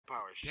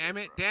power shit. Damn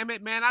it, bro. damn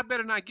it, man! I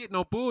better not get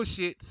no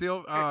bullshit,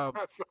 skills. Bro,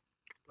 my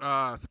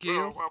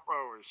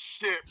power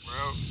shit,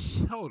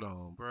 bro. Hold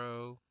on,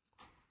 bro.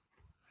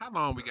 How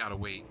long we gotta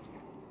wait?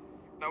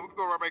 No, we can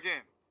go right back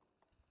in.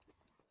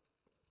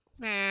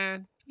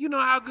 Man, you know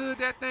how good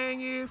that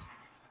thing is?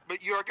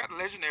 But you already got the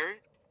legendary.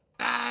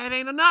 Nah, it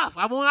ain't enough.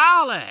 I want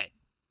all that.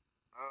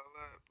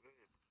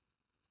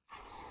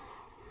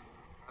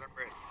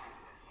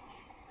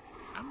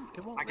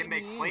 It won't I can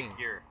make plate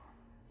gear.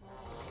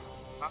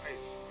 Nice.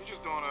 We're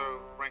just doing a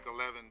rank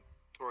 11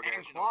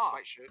 Torghast,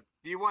 slight shit.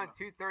 Do you want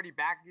 230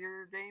 back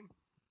gear game?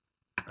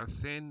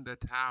 Ascend the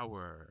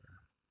tower.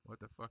 What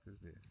the fuck is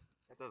this?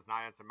 That does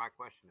not answer my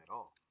question at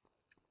all.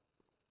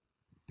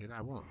 Did I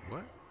want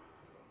what?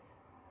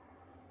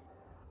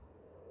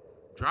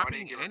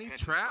 Dropping any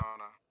trap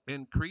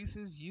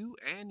increases you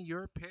and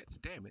your pet's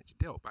damage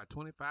dealt by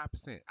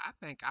 25%. I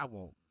think I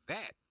want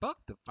that.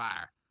 Fuck the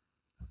fire.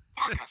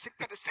 Fuck, I think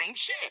that's the same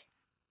shit.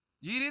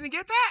 You didn't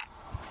get that?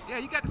 Yeah,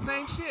 you got the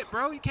same shit,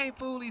 bro. You can't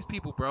fool these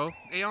people, bro.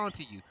 They on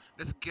to you.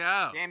 Let's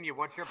go. Damn you,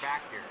 what's your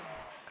back gear?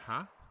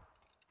 Huh?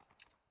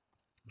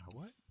 My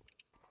what?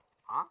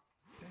 Huh?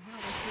 What the hell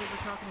is Silver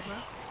talking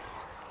about?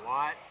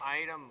 What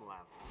item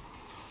level?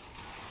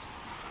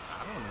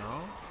 I don't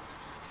know.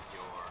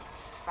 Your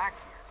back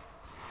gear.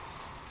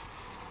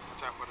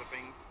 Watch out for the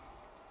thing.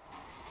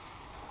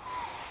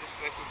 Let's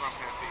just run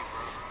past these,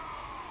 bro.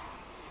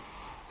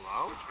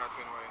 Hello?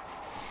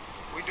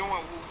 We're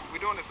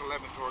doing this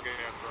 11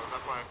 Torghast, bro.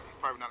 That's why he's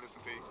probably not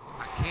listening to you.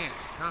 I can't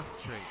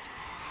concentrate.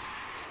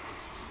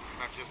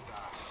 I just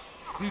died.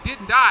 You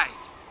didn't die.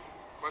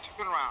 But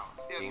spin around.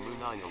 Gamu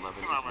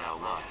 911 is now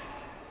live.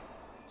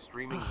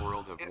 Streaming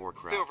World of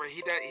Warcraft. Silver,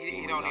 he don't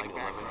need 911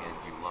 and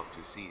you love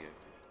to see it.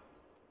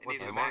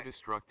 MR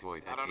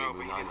Destructoid at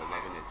Gamu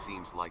 911. It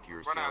seems like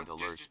your sound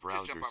alerts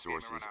browser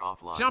sources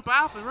offline. Jump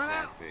off and run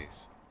Sad out.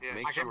 face. Yeah.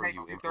 Make sure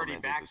you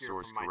implemented the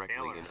source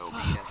correctly in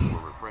OBS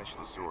or refresh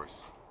the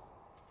source.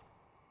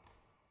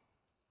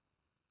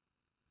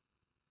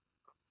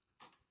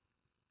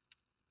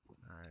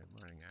 Alright, I'm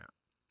running out.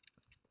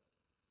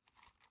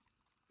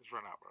 Just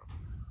run out, bro.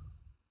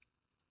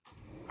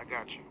 I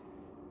got you.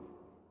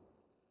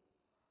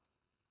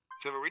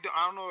 Silver, I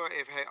don't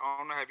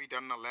know have you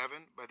done an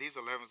 11, but these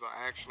 11s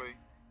are actually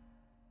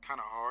kind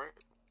of hard.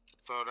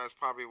 So that's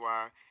probably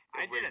why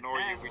if we ignore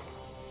you,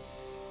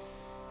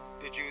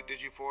 Did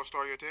you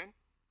 4-star your 10?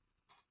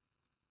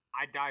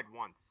 I died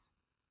once.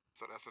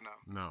 So that's a no.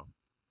 No.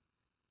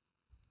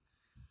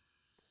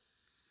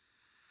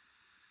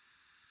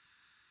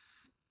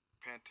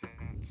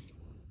 Repentance.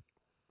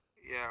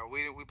 Yeah,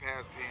 we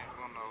passed 10.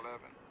 We're on the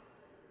 11.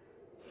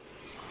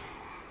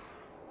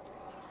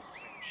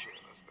 Same shit.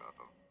 Let's go.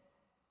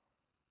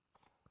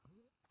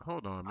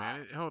 Hold on,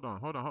 man. Hold on.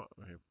 Here, I'm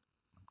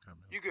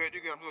coming. You good?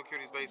 I'm gonna kill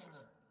these bases.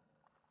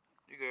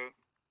 You good?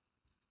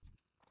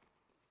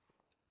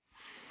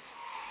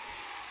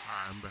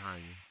 Alright, I'm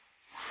behind you.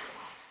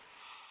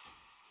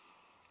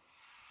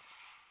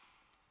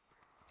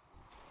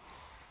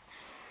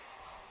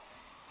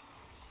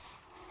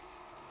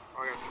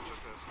 Oh, I got some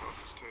just as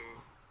closest to.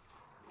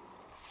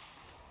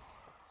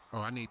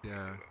 Oh, I need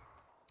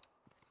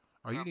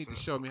Oh, you need to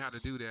show me how to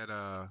do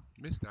that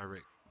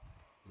misdirect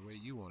the way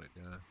you want it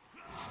done.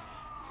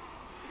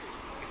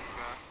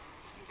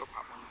 Go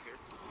pop one here.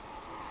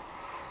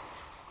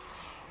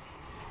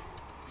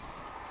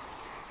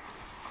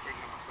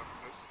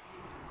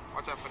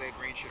 Watch out for that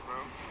green shit, bro.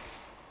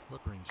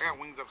 What green shit? I got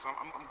wings up, so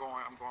I'm going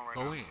right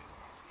now. Go in.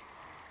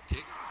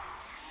 Kick.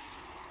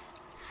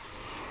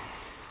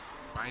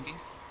 Binding.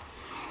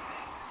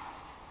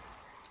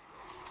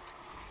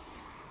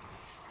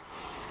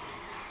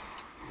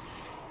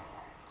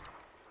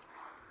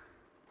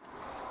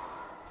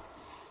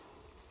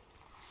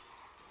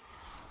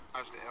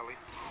 Watch the Ellie.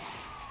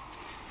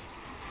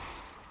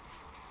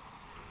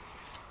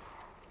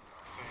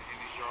 In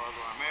these jars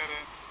where I'm at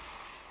it.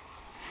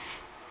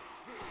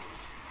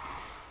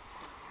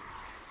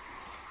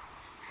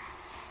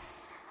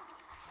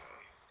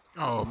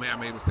 Oh man, I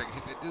made a mistake.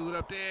 Hit that dude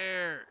up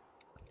there.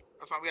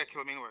 That's why we gotta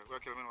kill him anyway.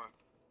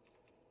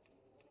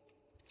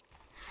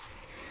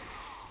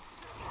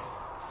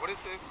 What is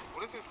this?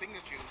 What is this thing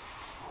that you?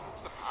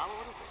 What's the power?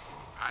 What is this?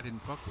 I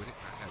didn't fuck with it.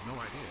 I have no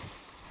idea.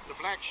 The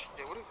black shit.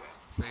 What is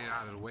that? Stay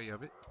out of the way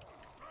of it.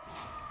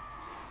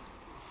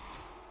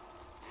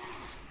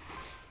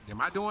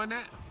 Am I doing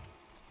that?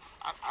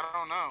 I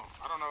don't know.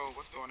 I don't know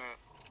what's doing that.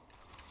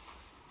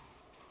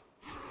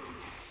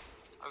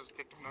 I just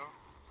kicked him though.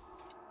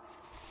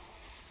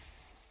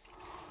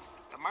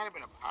 That might have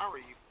been a power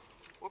you.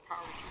 What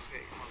power did you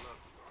take? I'm gonna look.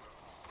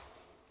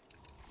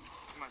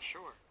 I'm not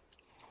sure.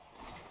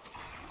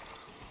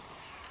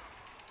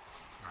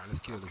 Alright, let's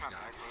kill this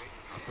guy.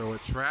 I'll throw a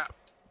trap.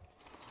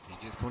 He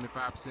gets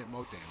 25%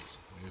 more damage.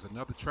 There's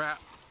another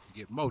trap.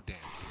 You get more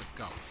damage. Let's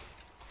go.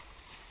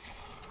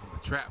 I'm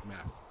the trap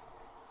master.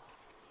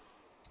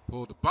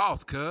 Pull the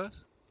boss, cuz.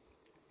 Is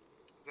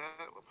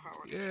that what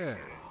power? Yeah.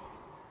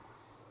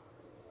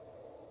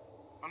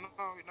 Oh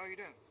no, you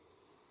didn't.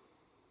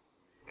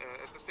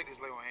 let's take these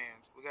little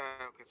hands. We got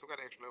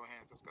extra little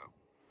hands. Let's go.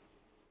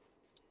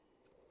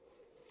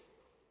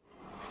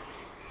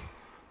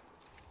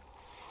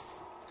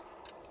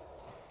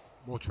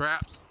 More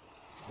traps.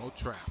 More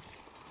trap.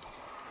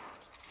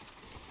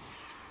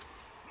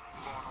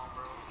 What's going on,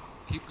 bro?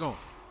 Keep going.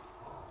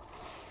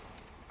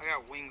 I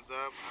got wings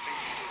up. I think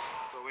we should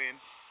go in.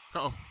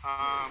 Oh.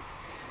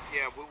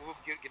 Yeah, we'll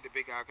get the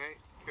big guy, okay?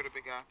 Get the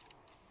big guy.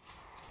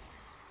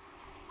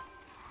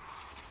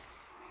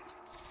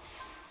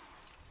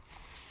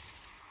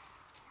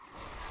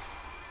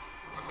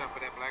 Watch out for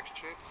that black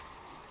shit.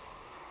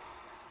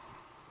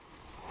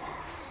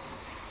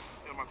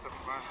 Get myself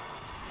in line.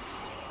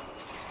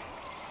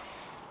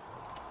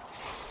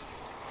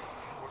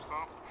 What's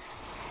up?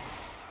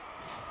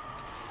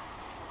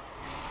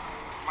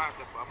 Mine's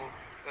that bubble.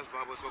 That's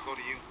bubble, so we'll go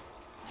to you.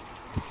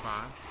 It's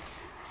fine.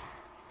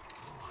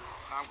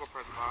 I'm gonna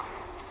press the bottom.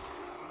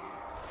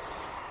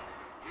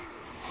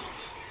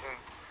 Okay.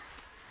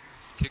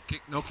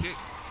 Kick, no kick.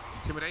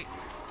 Intimidate.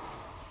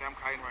 Okay, I'm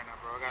kiting right now,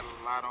 bro. I got a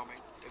lot on me.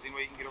 Is there any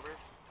way you can get over here?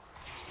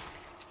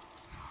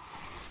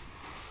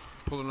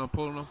 Pulling them.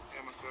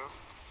 Yeah, myself.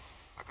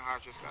 I can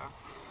hide this guy.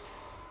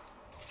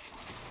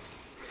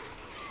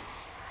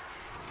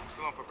 I'm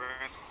still on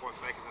forbearance for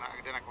 4 seconds,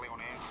 and then I can lay on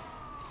hands.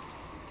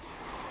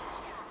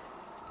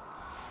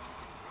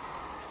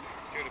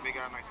 Kill the big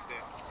guy, nice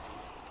step.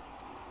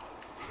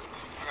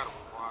 I gotta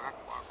walk. I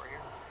can walk right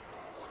here.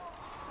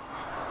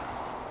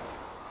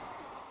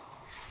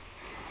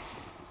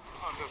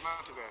 Oh, so it's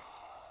not too bad.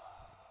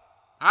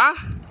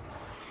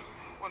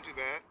 Wasn't too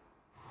bad.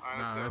 All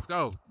right, let's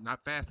go.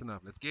 Not fast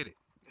enough. Let's get it.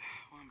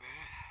 One bad.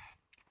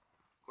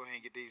 Go ahead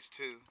and get these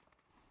two.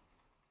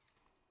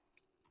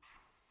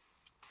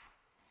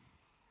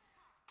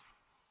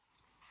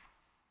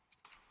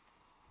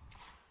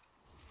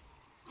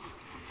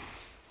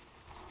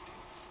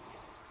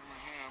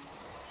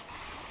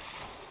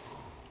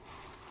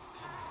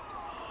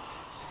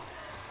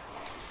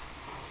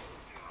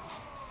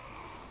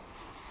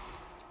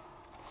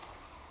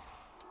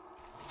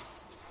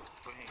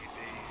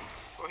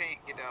 Go ahead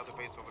and get down the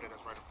base over there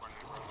that's right in front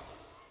of you, bro.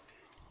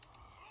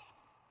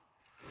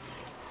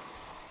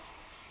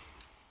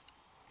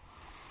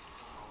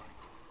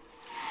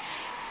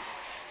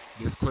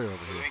 It's clear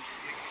over here.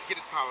 Get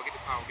his power.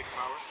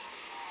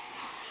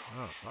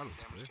 Oh, thought it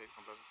was clear. Damage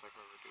from blessing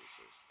cycle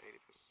reduces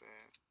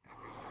 80%.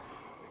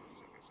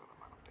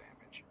 Amount of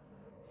damage.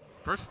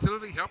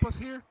 Versatility help us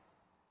here?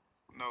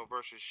 No,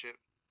 versus shit.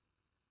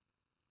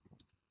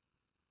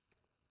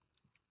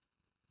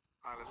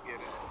 Alright, let's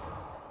get it.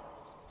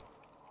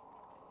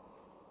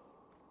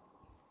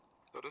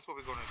 So this is what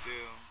we're gonna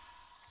do.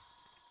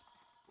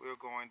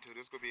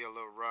 This could be a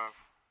little rough.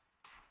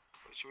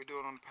 But should we do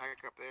it on the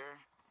pack up there?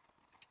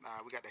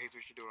 Nah, we got the haste.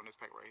 We should do it on this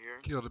pack right here.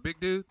 Kill the big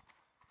dude?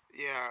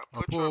 Yeah.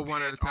 Or pull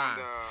one at a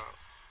time.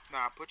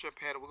 Put your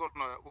pet. We're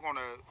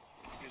gonna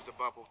use the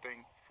bubble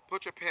thing.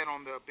 Put your pet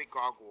on the big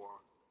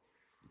gargoyle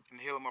and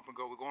heal him up and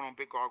go. We're going on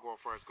big gargoyle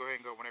first. Go ahead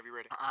and go whenever you're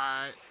ready.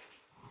 Alright.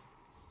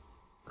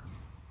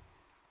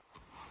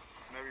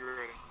 Whenever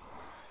you're ready.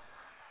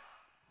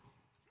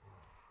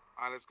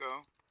 Alright, let's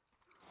go.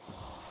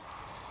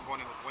 I'm going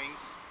in with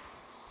wings.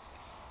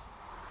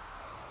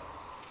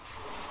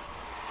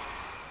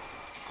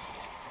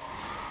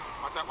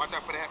 Watch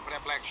out for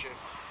that black shit.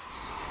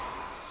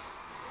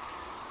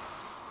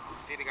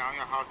 See the guy on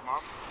your house,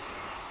 Mark.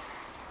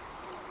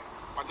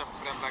 Watch out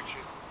for that black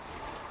shit.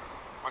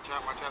 Watch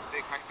out,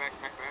 big, kite back.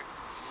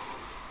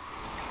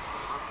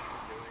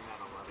 Doing that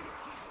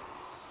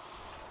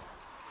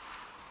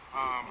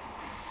 11.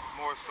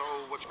 More so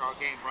what you call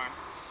game run.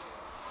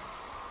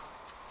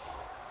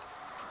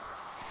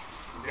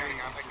 There you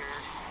go, back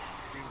there.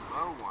 Do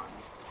low one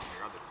on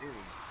your other dude,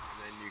 and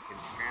then you can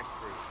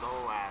transfer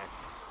soul ash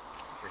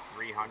for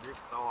 300,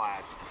 soul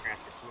ash,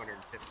 transfer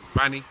 250.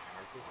 Bunny.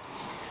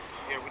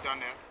 Yeah, we done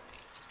that.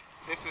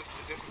 This is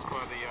for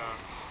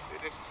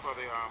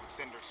the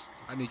cinders.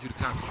 I need you to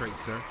concentrate,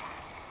 sir.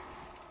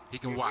 He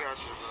can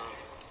watch.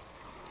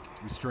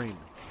 We streaming.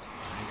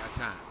 I ain't got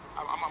time.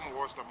 I'm a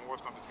war stomp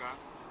this guy.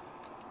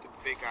 The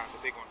big guy, the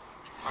big one.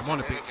 I'm on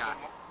the big guy.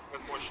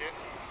 There's more shit.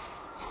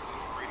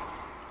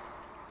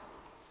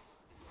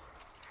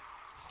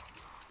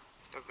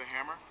 That's the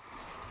hammer.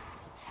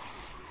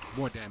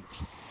 More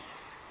damage.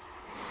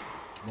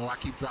 More, I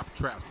keep dropping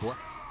traps, boy.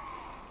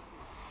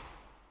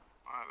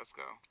 Alright, let's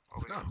go.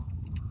 Let's go.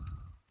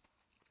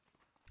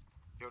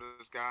 Kill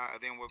this guy,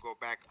 and then we'll go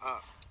back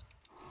up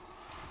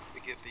to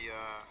get the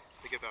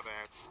other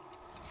ads.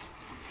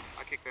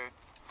 I kick that.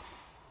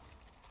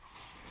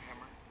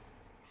 Hammer.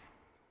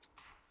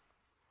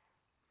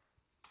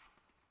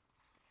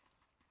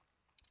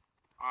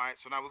 Alright,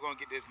 so now we're gonna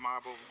get this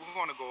mob over. We're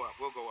gonna go up.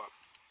 We'll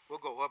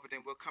go up, and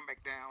then we'll come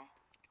back down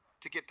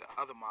to get the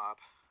other mob.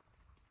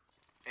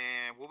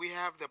 And will we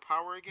have the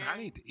power again? I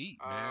need to eat,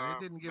 man. It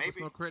didn't give us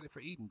no credit for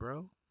eating,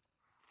 bro.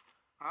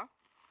 Huh?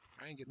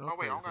 I ain't get no credit.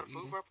 Oh wait, I don't got a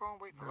eating. food phone.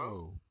 Wait, no.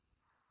 Hello?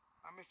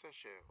 I missed that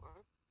shit.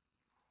 What?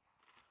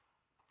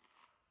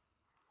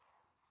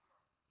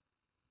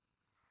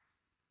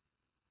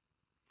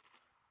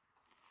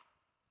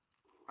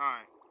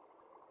 Alright.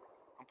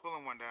 I'm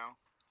pulling one down.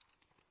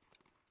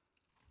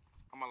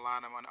 I'm gonna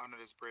line him under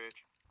this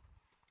bridge.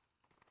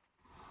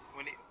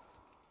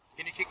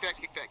 Can you kick that?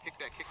 Kick that.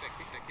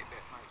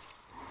 Nice.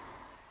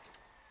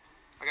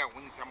 I got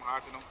wings, I'm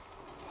hodging them.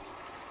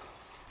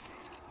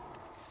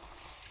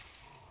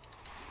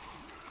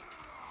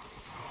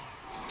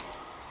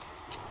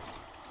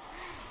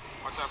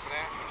 Watch out for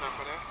that.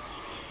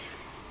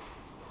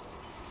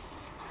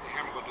 The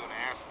hammer gonna do an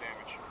ass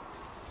damage.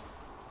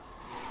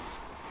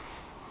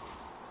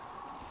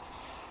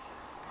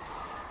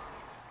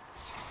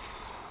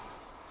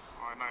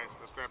 Alright, nice.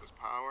 Let's grab his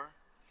power.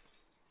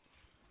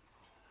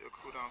 Your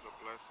cooldowns are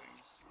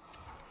blessings.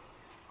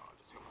 Oh, I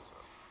just hit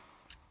myself.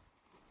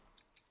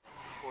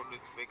 Poor this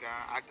big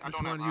guy. I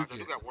don't have odds. I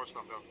do got war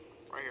stuff though.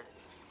 Right here.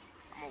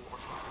 I'm a war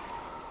stuff.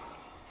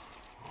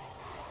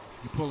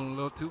 You're pulling a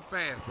little too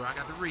fast, bro. I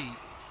got to read.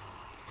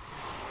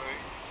 Okay.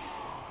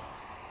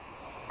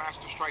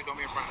 Master strike, don't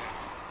be in front of that.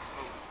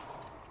 Move.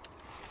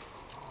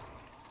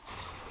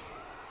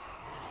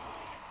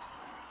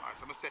 Alright,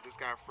 so I'm gonna set this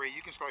guy free.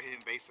 You can start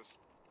hitting bases.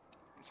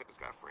 I'm gonna set this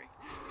guy free.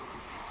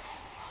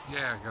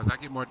 Yeah, because I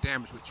get more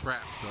damage with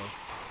traps, so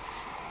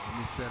let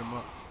me set him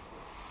up.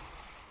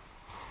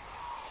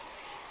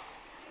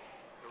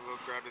 We'll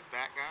grab this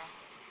back guy.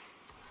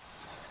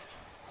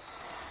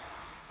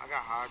 I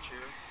got Hodge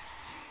here.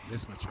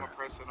 Miss my trap. I'm gonna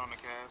press it on the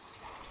cast.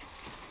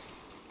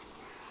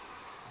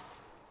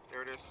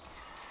 There it is.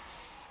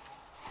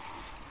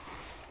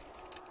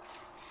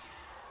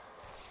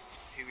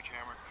 Huge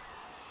hammer.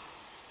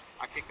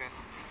 I kick that.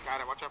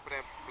 Got it. Watch out for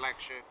that black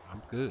shit.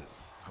 I'm good.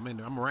 I'm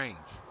range.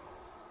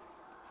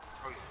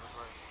 Oh yeah, that's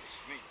right.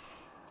 It's me.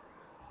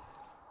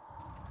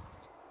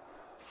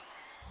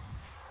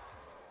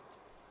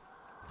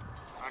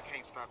 I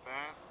can't stop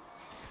that.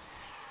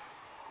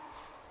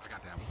 I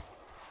got that one.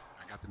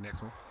 I got the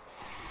next one.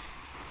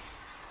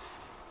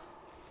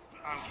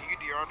 Can you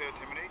DR the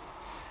intimidate?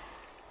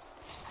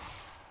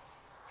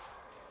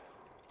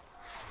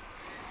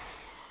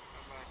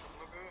 Back up a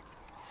little bit.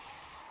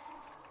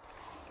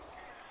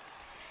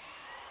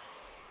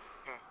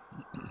 Okay.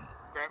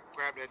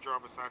 Grab that draw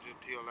beside you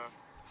to your left.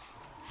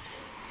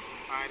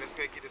 Alright, let's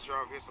go get this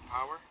draw. Here's some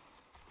power.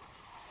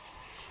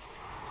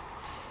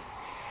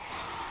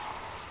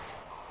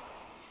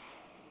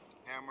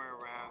 Hammer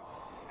around.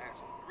 That's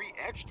 3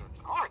 extra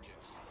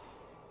charges.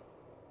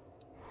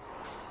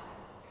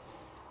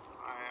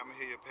 Alright, I'm gonna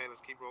hear your pay.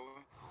 Let's keep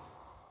rolling.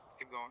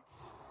 Keep going.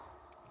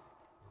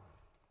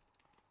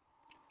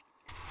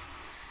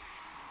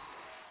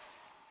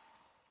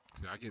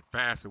 See, I get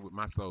faster with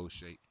my soul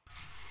shape.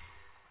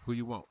 Who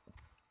you want?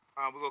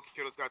 We're gonna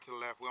kill this guy to the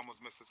left. We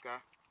almost missed this guy.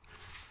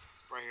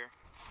 Right here.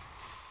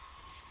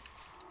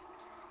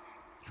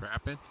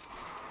 Trapping.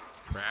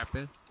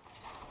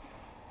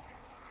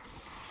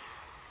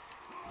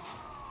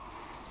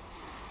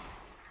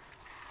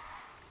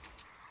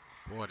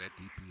 Boy, that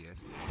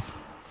DPS nasty.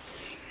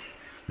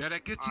 Better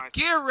get your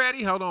gear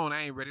ready. Hold on,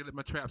 I ain't ready. Let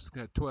my traps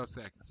cut 12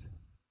 seconds.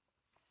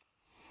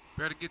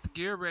 Better get the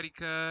gear ready,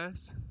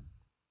 cuz.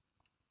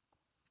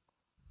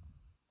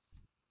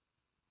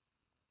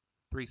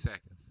 3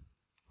 seconds.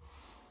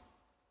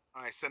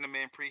 Alright, send him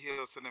in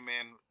pre-heal, send him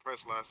in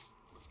first lust.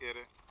 Let's get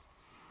it.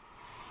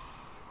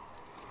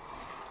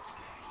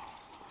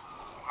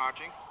 I'm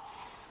hodging.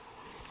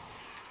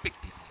 Big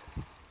DPS.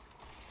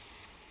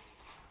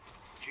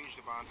 Change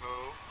the bond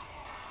hold.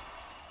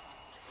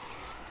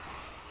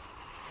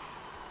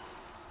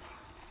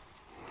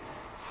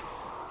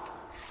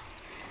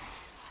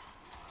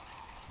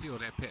 Heal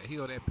that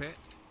pet.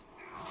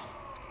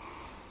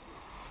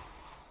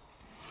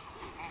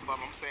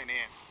 I'm staying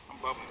in. I'm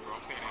bubbling, bro.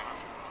 I'm staying in.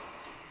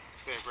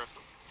 Stay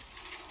aggressive.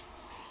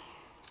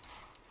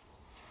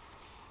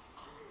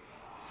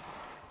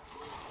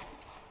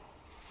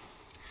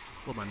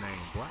 What my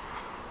name, boy? I'm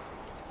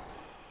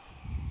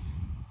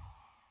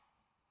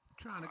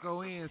trying to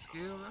go in,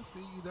 Skill. I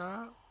see you,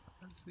 dog.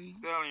 I see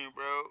you. Telling you,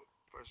 bro.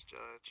 First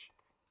judge.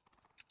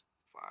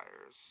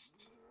 Fires.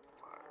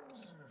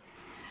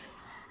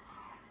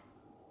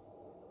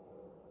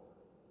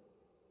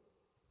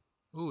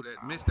 Ooh,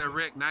 that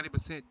misdirect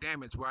 90%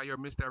 damage while your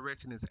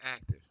misdirection is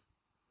active.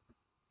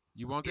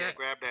 You want that? Yeah,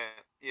 grab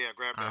that. Yeah,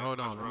 grab that. Hold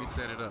on. Let me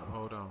set it up.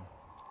 Hold on.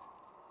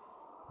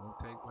 Won't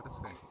take but a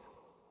second.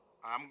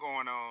 I'm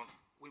going on.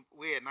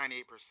 We're at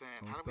 98%.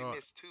 How did we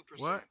miss 2%?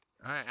 What?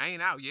 I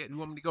ain't out yet. You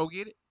want me to go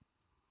get it?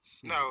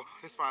 Shit. No,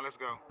 it's fine. Let's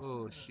go.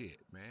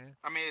 Bullshit, man.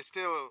 I mean, it's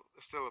still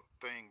a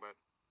thing, but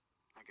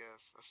I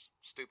guess that's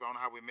stupid. I don't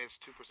know how we missed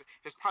 2%.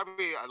 It's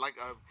probably like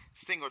a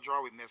single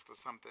draw we missed or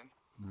something.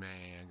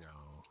 Man,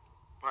 go.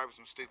 Probably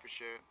some stupid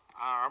shit.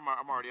 I'm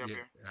already up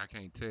here. I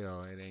can't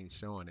tell. It ain't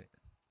showing it.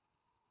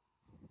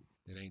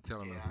 It ain't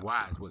telling us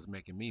why is what's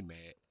making me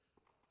mad.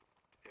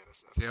 Yeah,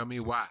 that's tell me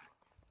why.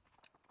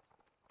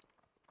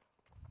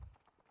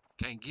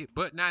 Can't get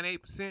but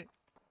 98%?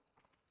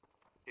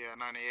 Yeah,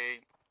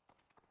 98.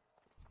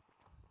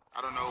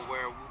 I don't know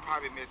where. We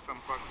probably missed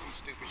some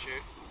stupid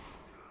shit.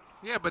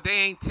 Yeah, but they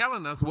ain't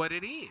telling us what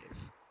it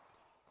is.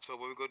 So So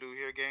what we're gonna do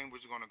here, gang,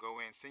 we're just gonna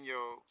go in. Send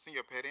your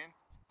pet in.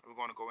 And we're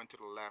gonna go into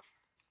the left.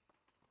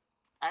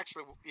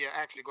 Actually, yeah,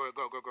 go.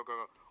 We're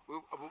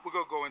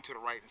gonna go into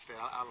the right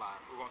instead. I lied.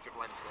 We're going to the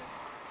right instead.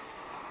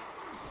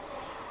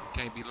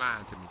 Can't be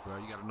lying to me, bro.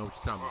 You gotta know what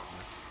you're talking about,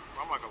 man.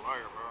 I'm like a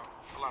liar, bro.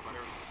 I lie about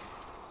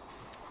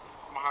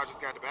everything. Mahar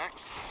just got the back.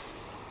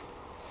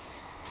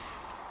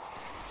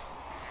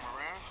 Hammer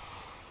around.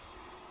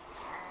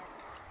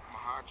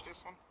 Mahar this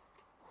one.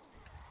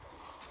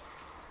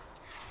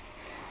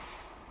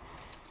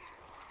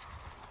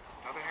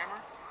 Another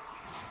hammer.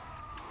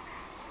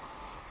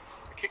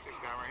 I kicked this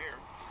guy right here.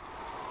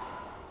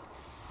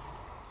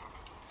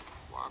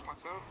 Block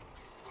myself.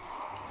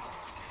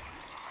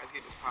 I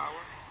get this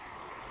power.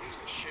 Use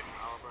the shit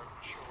power, but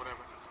sure,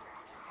 whatever.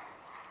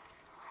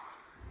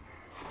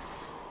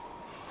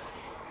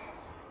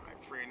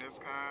 Like freeing this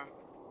guy.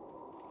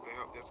 They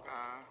help this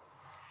guy.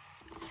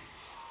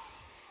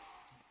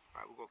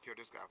 Alright, we'll go kill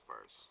this guy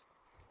first.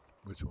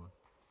 Which one?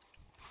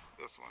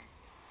 This one.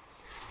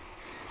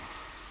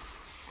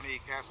 When he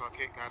castle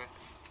kick, got it.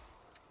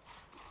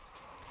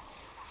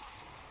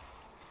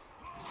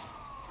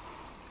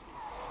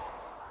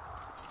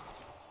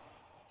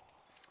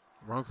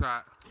 Wrong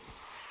side.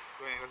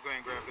 Let's go ahead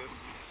and grab this.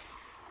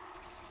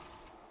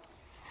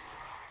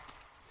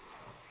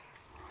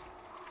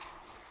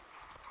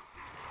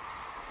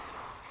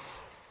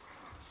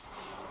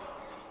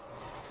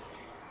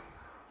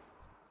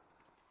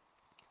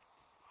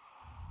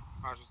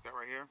 I just got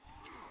right here.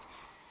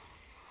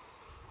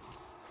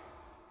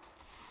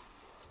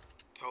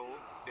 Toll.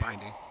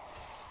 Binding.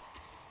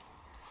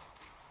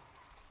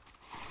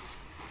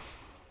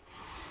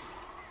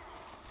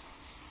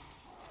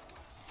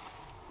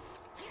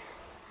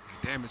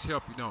 Damage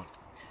help you, don't it?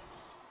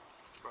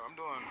 Bro, I'm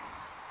doing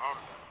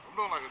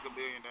like a good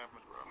billion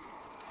damage, bro.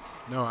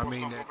 No, I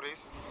mean that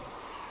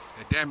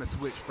the damage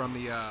switch from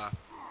the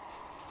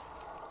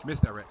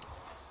misdirect.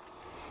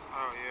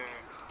 Oh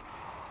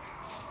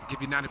yeah.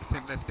 Give you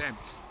 90% less damage.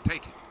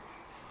 Take it.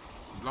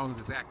 As long as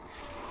it's active.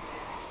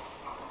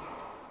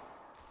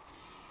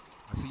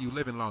 I see you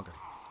living longer.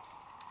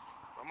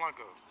 I'm like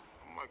a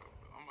live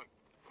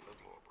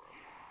more, bro.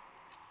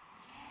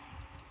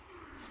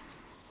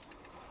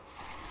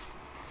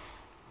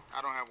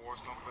 I don't have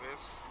Warstone for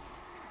this.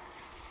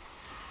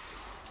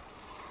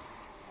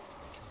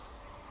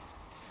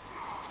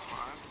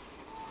 Fine.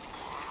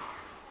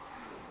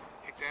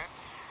 Pick that.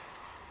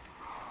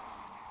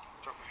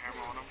 Drop a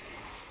hammer on him.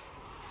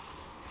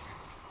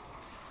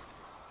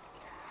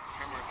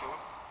 Hammer and kill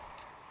him.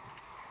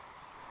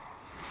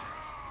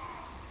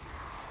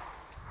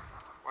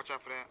 Watch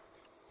out for that.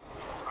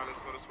 Alright, let's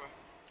go this way.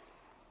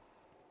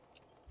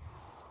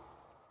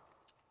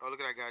 Oh, look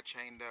at that guy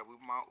chained up. We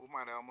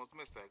might have almost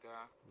missed that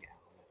guy. Yeah.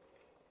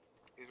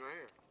 He's right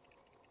here.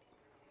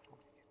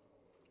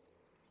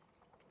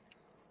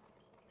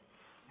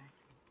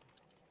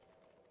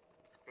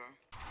 Okay.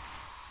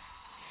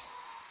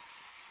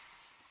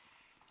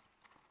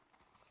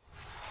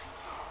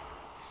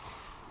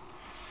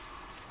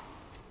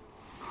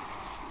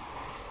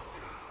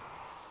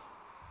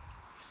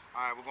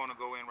 Alright, we're gonna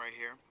go in right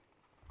here.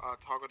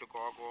 Target the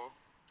gargoyle.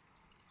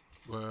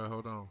 Well,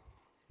 hold on.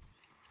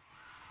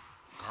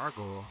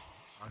 Gargoyle?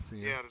 I see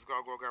him. Yeah, this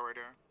gargoyle guy right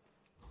there.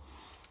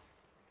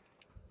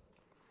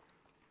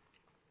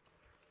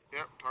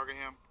 Yep, target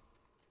him.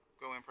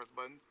 Go in, press the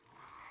button.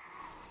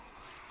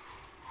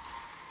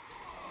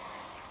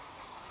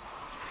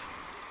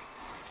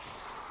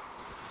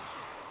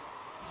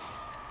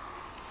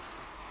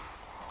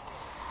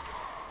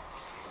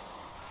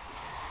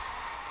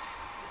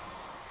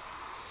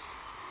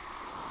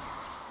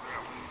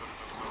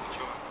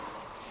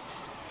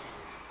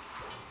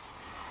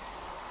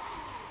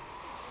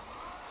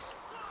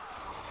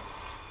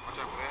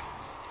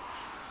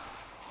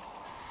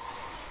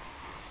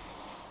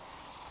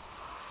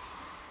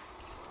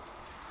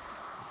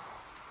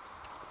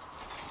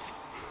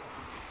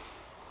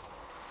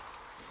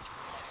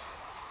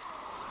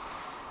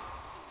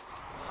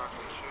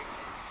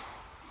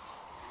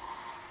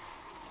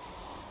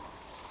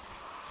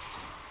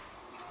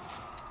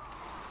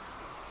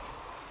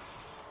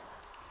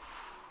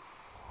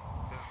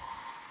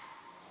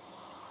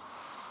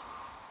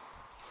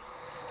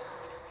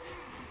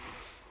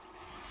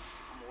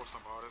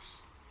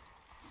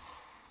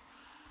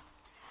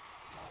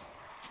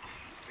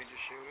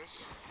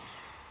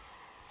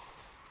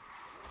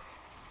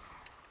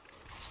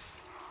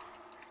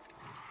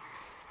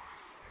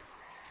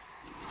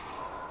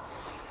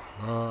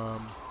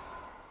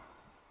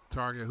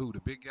 Target who? The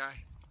big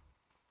guy?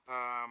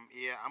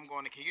 Yeah, I'm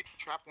going to. Can you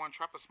trap one?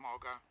 Trap a small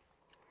guy.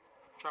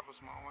 Trap a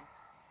small one.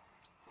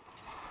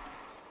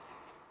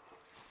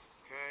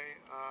 Okay.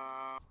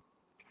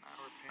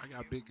 Can I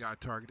got big guy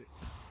targeted.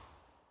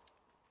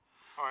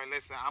 All right,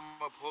 listen. I'm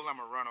gonna pull. I'm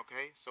gonna run.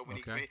 Okay. So when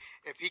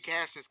if he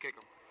casts, just kick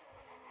him.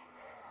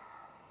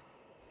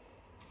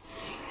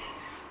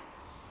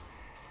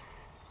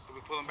 Did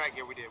we pull him back?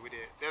 Yeah, we did.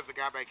 There's a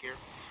guy back here.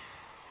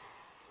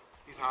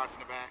 He's hard in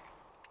the back.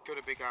 Kill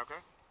the big guy,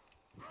 okay?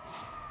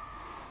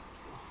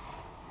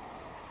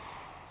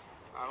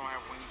 I don't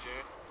have wings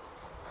yet.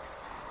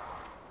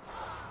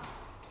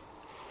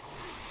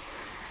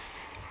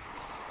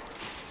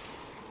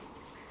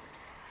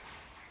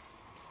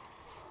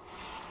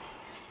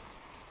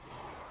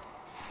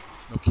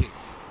 No kick.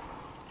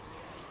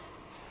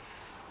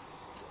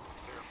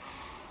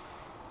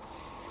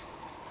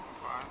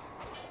 Fine.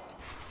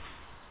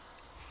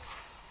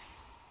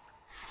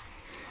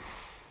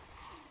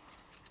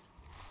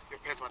 Your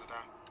pet's about to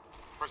die.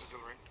 First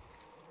artillery.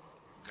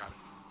 Got it.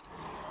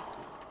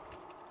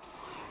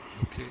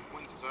 No kick.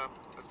 Wings is up.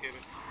 Let's get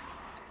it.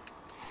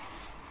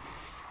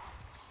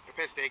 Your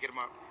pet's dead. Get him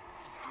up.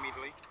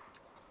 Immediately.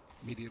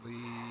 Immediately.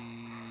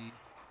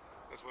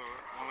 That's what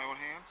only on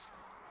hands.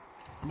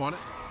 I'm on it.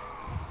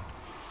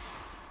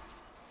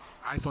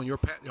 Ice on your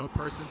pet, your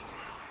person.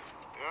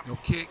 Yeah. No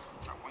kick.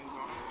 Got wings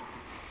on.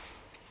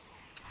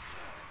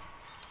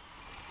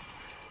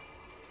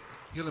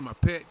 Healing my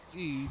pet.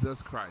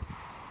 Jesus Christ.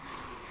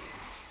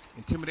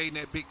 Intimidating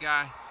that big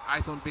guy.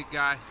 Ice on big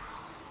guy.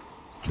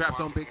 Traps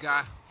on big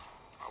guy.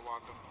 I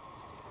walked him.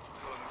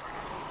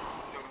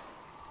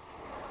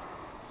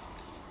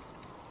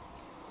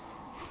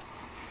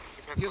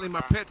 Healing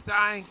my pet's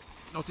dying.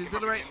 No to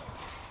exhilarate.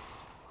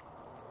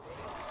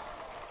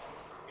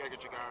 Gotta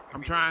get your guy.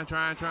 I'm trying. Get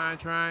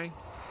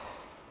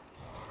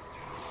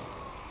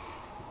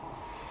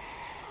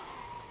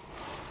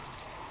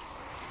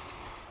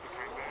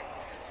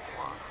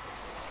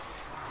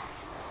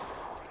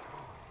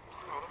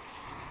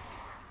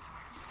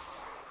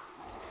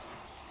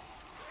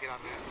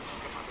out there.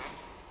 Get out there.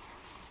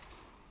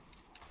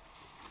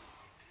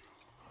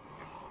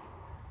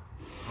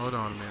 Hold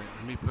on a minute.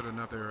 Let me put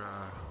another.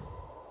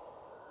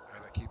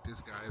 Gotta keep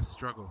this guy. It's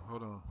struggle.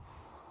 Hold on.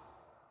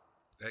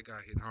 That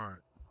guy hit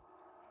hard.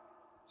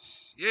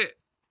 Shit.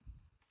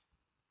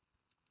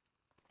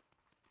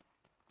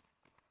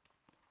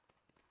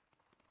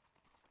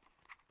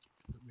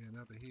 Put me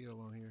another heal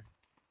on here.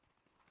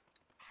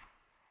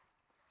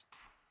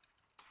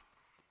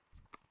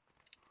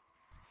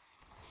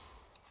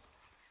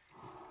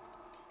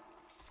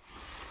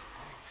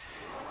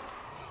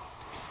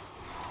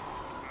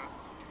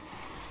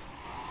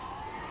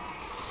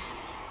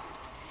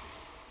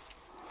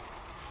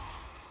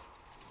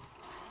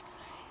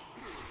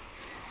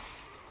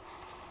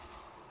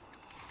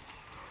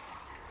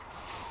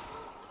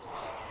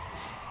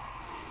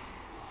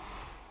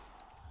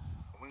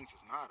 Is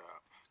not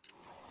up.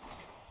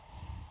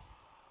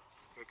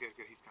 Good.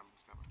 He's coming.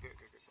 Good.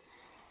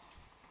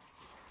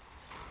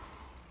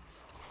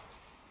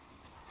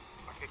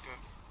 I kicked him.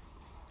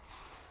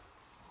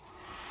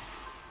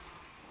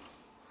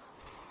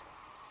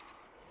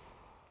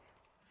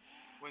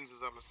 Wings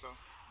is up. Let's go.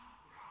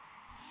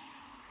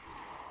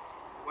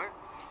 What?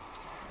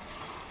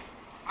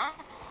 Huh?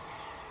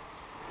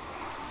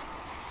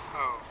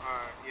 Oh,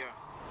 yeah.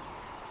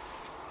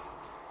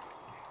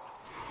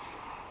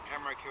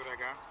 Hammer killed that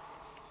guy.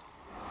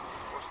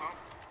 What's up?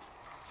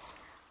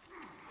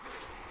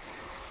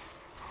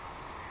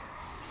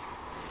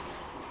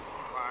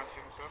 Fine,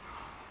 see what's up.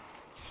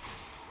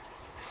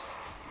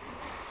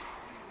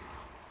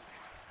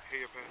 Here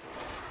your pet.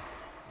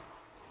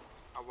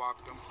 I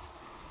walked him.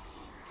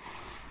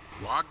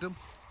 Walked him?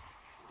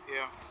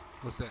 Yeah.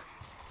 What's that?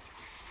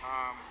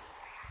 Um.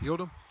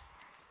 Healed him?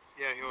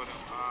 Yeah, healed him.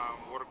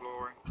 Water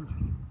glory.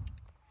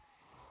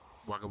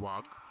 Wagga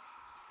wag.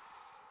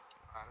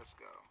 Alright, let's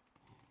go.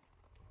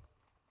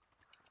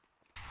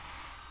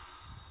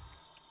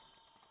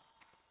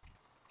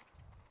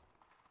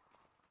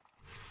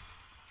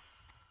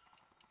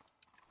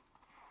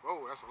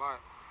 Whoa, that's a lot.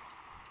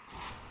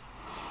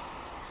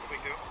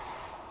 Big deal.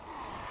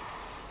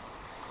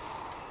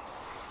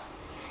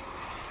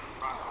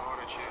 Find all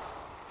that shit.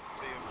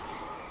 See ya.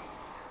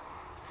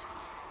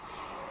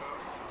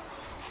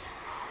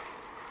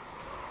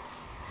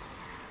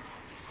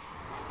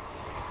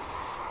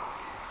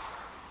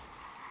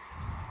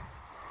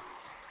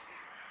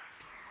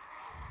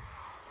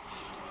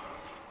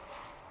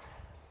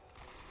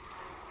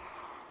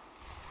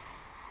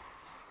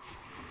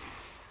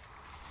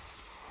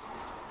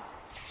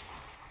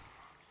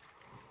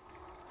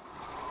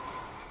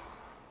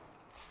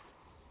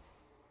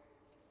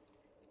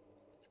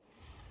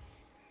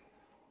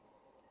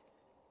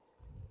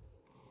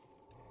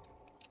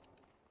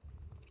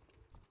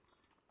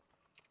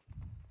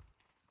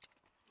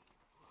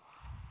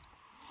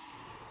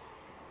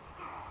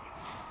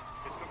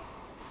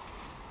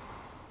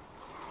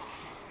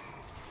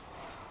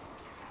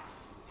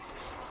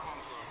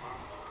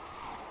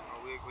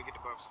 We get the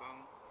buff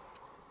soon.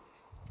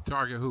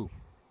 Target who?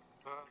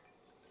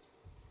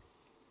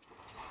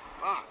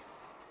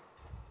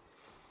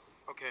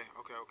 Okay.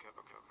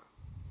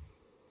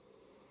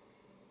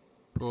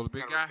 Pull the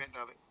big guy?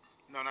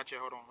 No, not yet.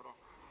 Hold on.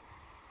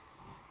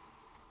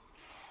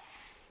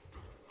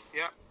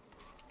 Yep.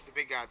 The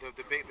big guy. The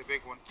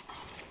big one.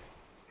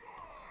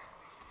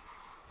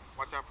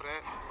 Watch out for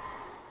that.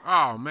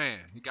 Oh, man.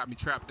 He got me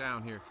trapped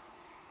down here.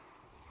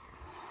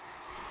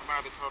 I might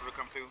have to told her to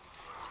come through.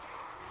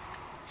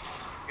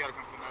 You gotta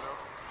come through that out.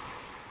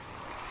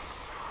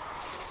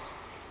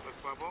 Let's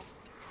bubble.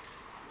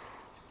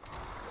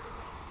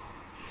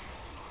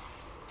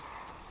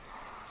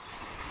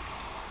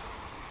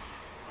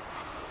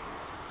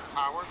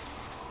 tower.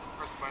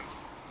 Press the button.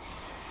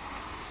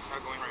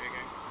 Gotta go in right here,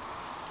 gang.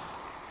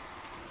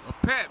 A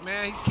pet,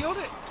 man. He killed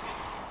it.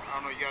 I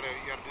don't know. You gotta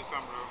do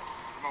something, bro.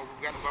 Come on,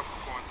 we got the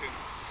buffers going too.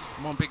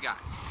 Come on, big guy.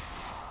 I'm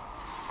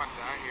about to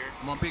die here.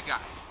 Come on, big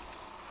guy.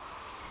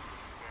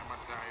 Okay, I'm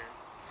about to die here.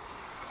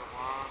 The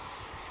wall.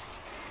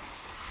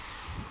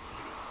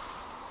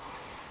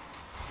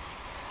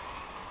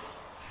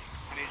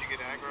 I need you to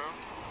get aggro.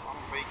 I'm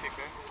gonna fake kick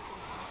that.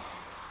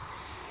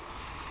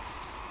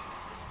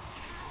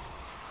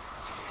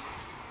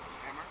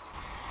 Hammer.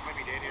 I might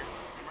be dead here.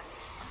 Hammer.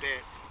 I'm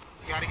dead.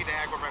 You gotta get the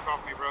aggro back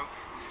off me, bro.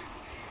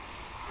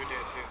 You're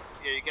dead too.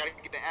 Yeah, you gotta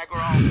get the aggro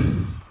off.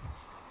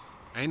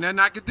 Ain't nothing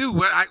I can do.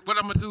 What I'm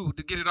gonna do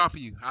to get it off of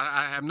you?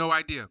 I have no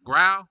idea.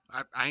 Growl?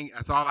 I ain't.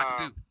 That's all I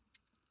can do.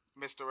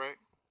 Misdirect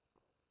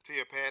to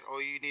your pad.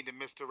 Or you need to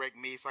misdirect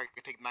me so I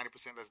can take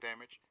 90% less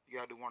damage. You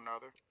gotta do one or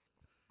the other.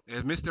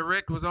 If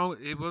misdirect was on,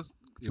 it was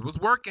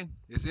working.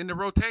 It's in the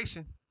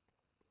rotation.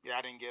 Yeah,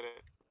 I didn't get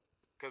it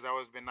because that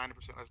would have been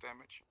 90% less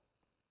damage.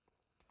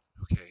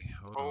 Okay,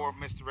 hold on. Or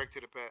misdirect to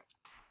the pad.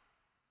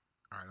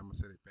 All right, I'm gonna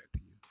send it back to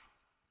you.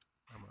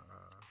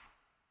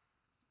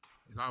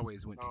 It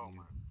always went to you.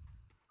 Man.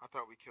 I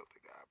thought we killed the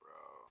guy, bro.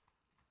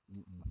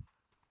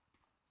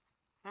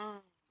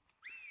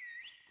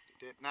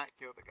 We did not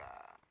kill the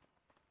guy.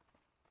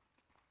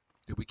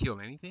 Did we kill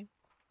anything?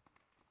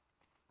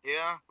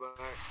 Yeah, but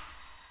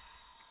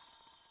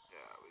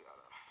yeah, we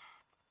gotta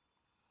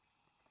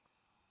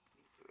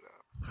do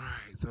that. All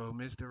right, so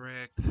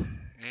misdirect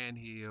and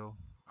heal.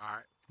 All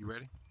right, you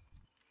ready?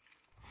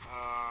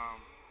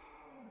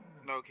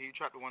 No. Can you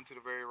trap the one to the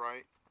very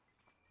right?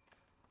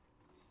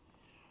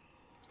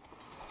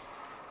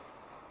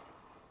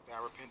 I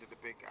repented the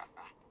big guy.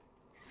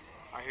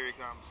 Alright, here he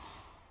comes.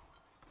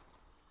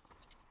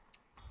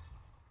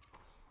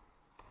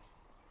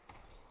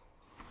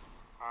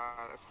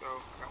 Let's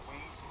go. Got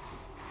wings.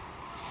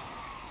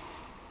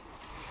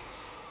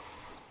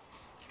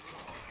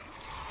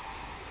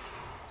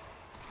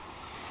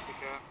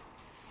 Pick up.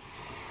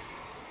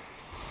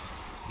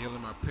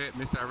 Healing my pet,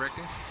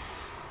 misdirecting.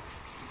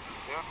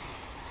 Yep.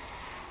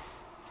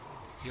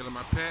 Healing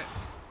my pet.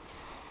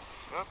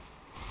 Yep.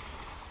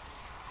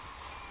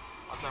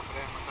 Watch out for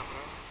that, watch out for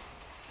that.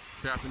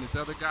 Trapping this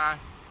other guy.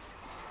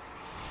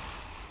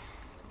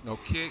 No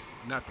kick,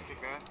 nothing.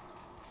 Kick that.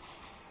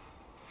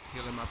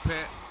 Healing my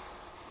pet.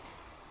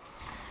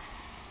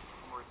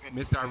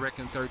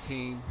 Misdirecting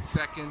 13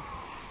 seconds.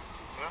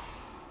 Yeah.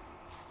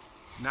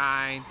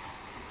 9.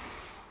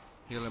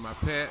 Healing my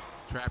pet.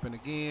 Trapping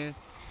again.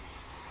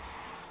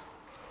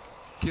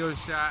 Kill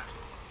shot.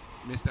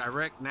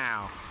 Misdirect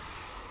now.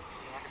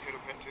 Yeah, I can kill the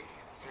pet too.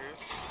 There it is.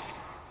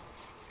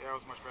 Yeah, that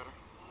was much better.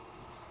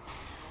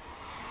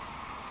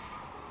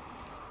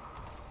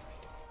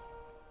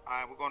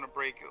 Alright, we're gonna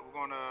break. We're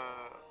gonna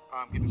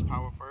get this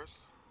power first.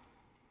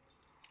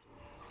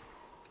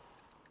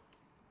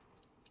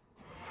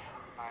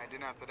 Alright,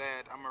 then after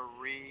that, I'm gonna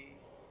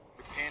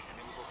repent and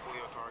then we'll go pull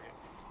your target.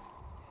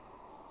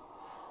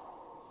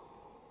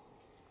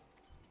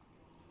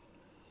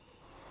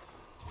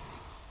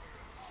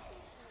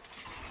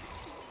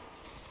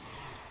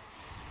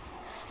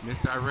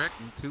 Misdirect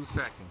in 2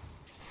 seconds.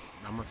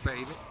 I'm gonna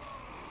save it.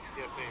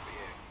 Yeah, save it,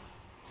 yeah.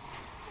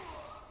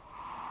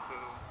 So,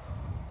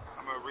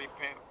 I'm gonna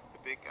repent the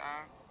big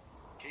guy.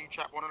 Can you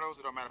chop one of those?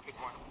 It don't matter, pick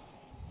one.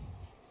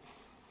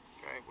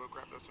 Okay, we'll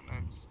grab this one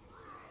next.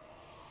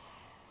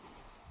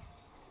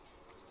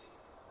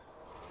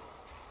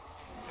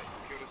 Okay,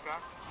 kill this guy.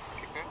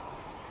 Kick that.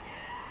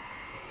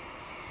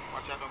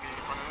 Watch out, don't be in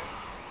front of that.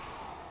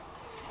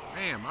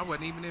 Damn, I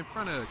wasn't even in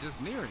front of it,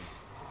 just near him.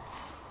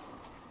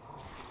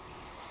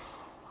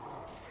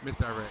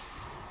 Misdirect.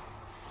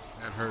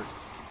 That hurt.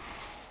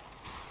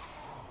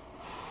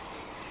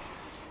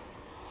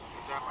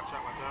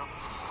 Watch out.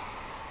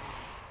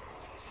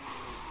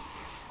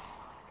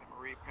 I'm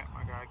gonna repent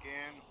my guy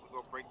again. We're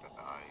gonna break the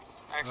ice.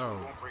 Actually,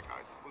 we won't break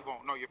ice. We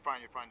won't. No, you're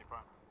fine.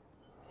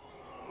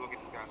 We'll get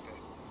this guy set.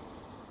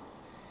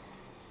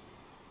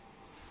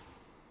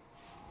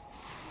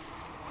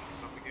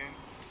 Up again.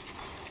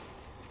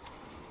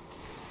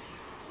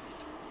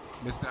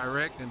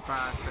 Misdirect in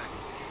 5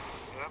 seconds.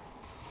 Yep.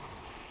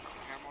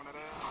 Hammer on that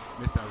ass.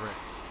 Misdirect.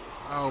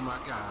 Oh my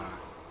god.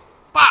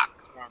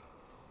 Fuck!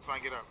 It's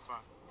fine, get up. It's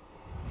fine.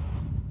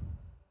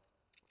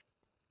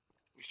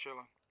 We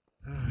chilling.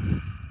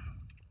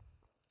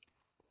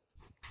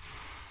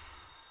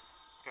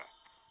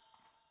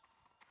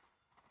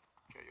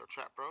 Okay, your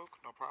trap broke.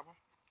 No problem.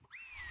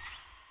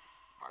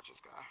 Watch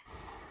this guy.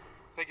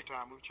 Take your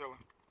time. We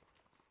chilling.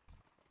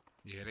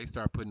 Yeah, they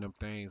start putting them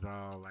things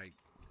all like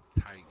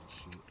tight and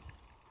shit.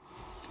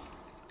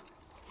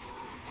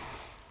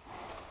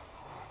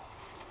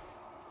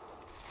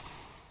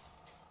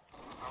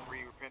 I'm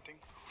re-repenting.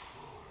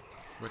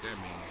 What that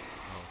mean?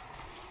 Oh.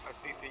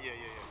 CC, yeah.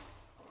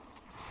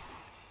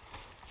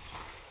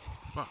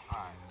 Fuck.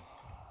 Alright.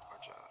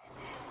 Watch out.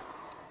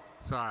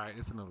 It's alright,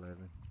 it's an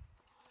 11.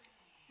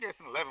 Yeah, it's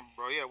an 11,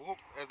 bro. Yeah,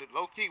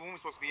 low key, when we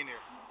supposed to be in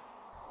there?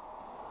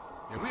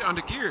 Yeah, we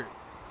under geared.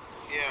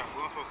 Yeah,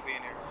 we weren't supposed to be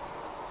in here.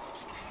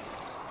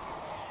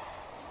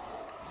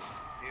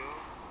 Heal.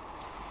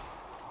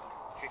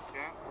 Kick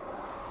that.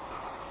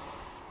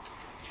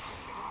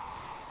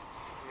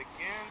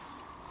 Again.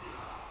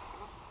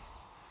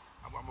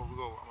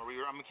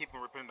 I'm gonna keep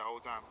him repenting the whole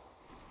time.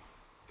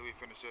 Till we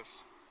finish this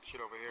shit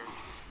over here.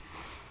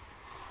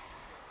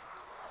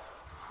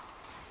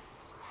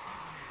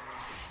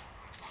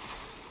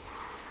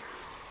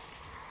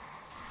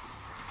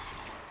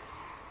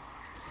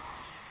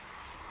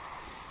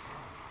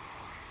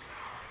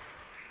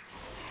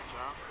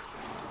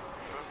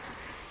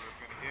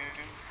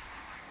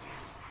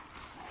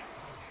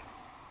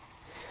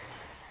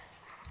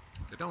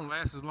 It don't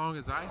last as long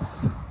as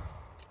ice.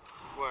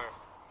 What?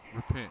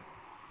 Repent.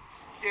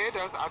 Yeah, it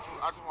does. I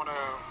just want to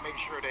make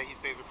sure that he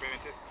stays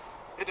repentant.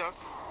 It does.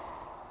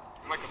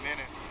 Like a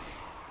minute.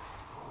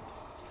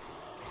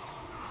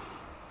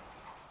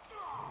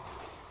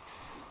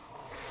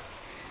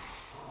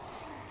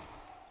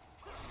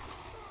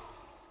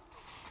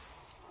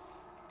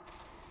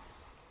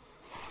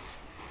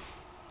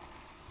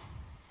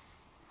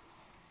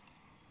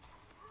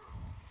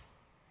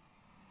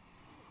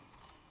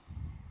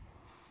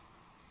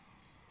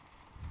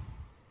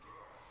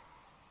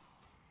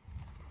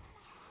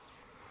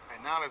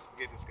 Now let's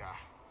get this guy.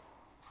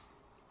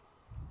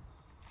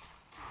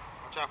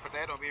 Watch out for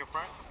that. Don't be in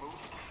front. Move.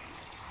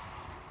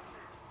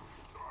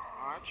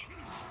 March.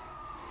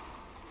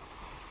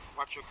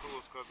 Watch your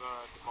cools because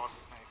the boss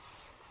is next.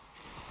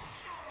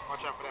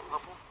 Watch out for that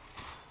purple.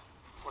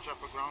 Watch out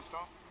for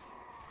groundstone.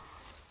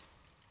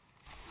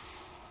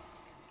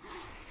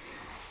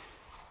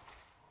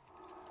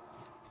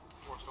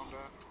 Force on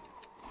that.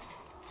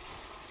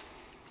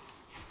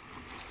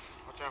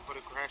 Watch out for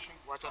the crashing.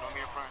 Watch out on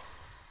me in front.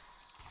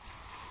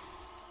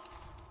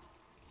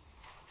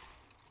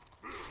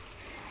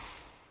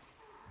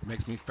 It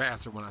makes me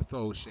faster when I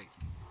soul shake.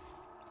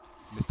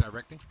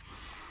 Misdirecting.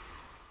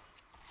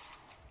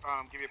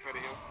 Give you a petty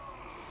heal.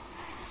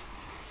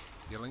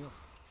 Healing him.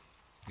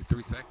 In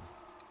 3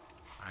 seconds.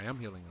 I am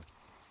healing him.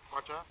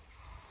 Watch out.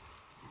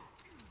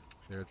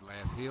 There's the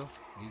last heal.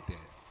 He's dead.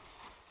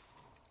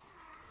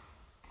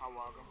 I'll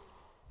walk him.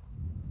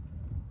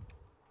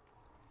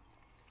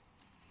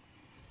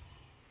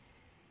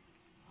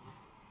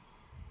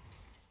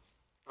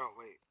 Oh,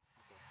 wait.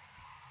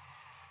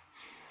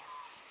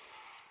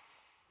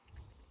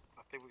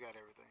 I think we got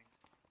everything.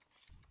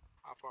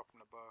 How far from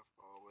the buff?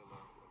 Oh, we're low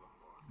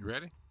far. You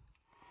ready?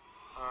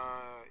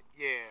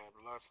 Yeah,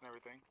 lust and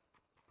everything.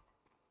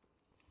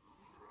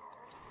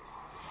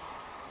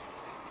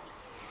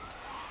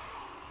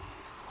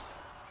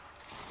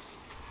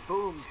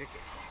 Boom,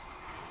 ticket.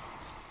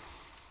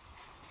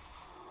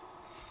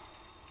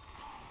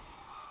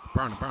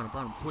 Burn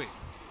him quick.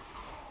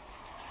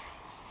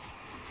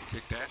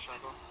 Kick that.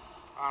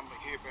 I'm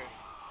here, man.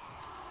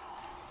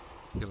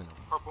 Healing him.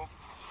 Purple.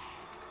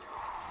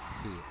 I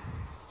see it.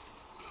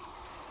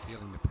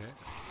 Healing the pet.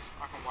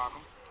 I can walk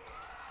him.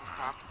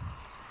 Right.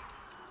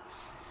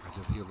 I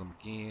just healed him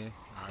again.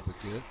 Alright,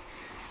 we're good.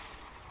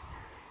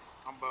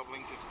 I'm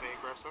bubbling to stay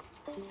aggressive.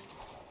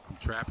 I'm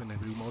trapping to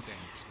do more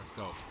damage. Let's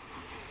go.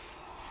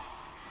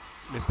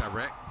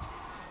 Misdirect.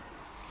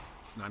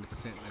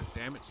 90% less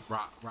damage.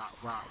 Rock.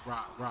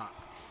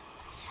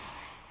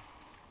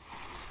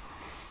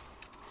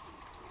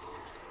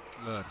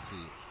 Love to see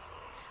it.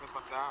 Just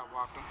like that, I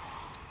walked him.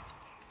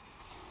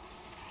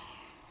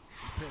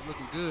 Pet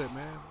looking good,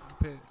 man.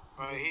 Pet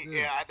looking good.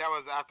 Yeah, that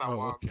was after I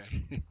walked.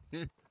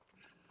 Okay.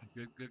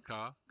 Good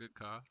call.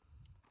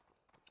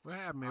 What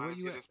happened, man? Where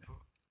you at?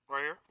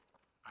 Right here.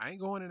 I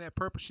ain't going in that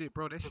purple shit,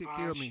 bro. That shit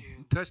killed me. Shit.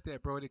 You touch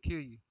that, bro, it'll kill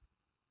you.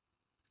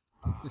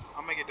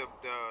 I'll make it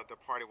the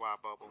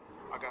party-wide bubble.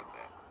 I got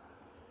that.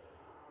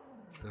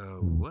 The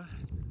what?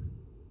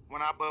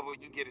 When I bubble,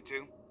 you get it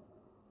too.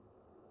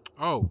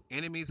 Oh,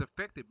 enemies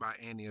affected by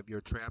any of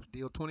your traps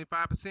deal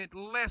 25%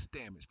 less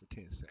damage for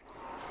 10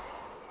 seconds.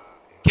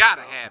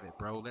 Gotta have it,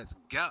 bro. Let's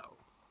go.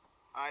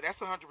 Alright, that's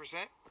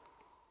 100%.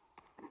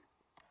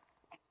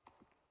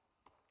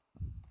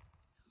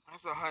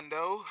 That's a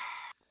hundo.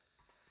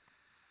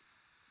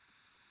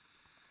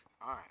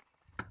 Alright.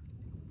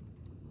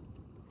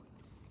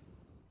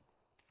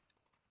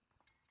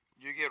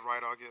 You get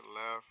right, I'll get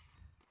left.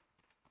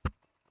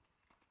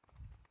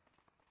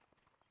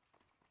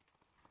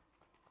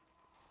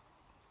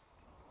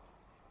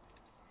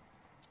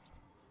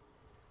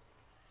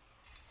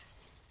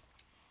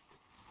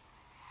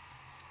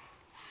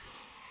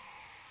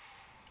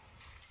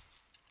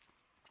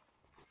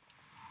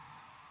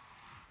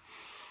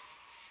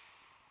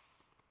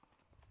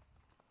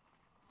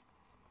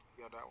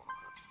 Got that one.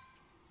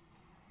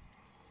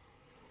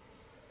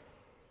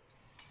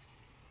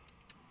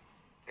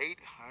 Okay.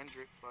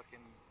 800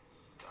 fucking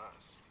dust.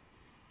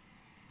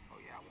 Oh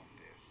yeah, I want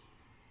this.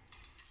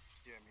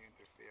 Yeah, immune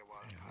to fear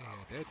while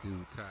Man, that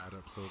dude tied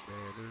up so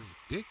bad, it was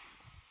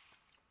ridiculous.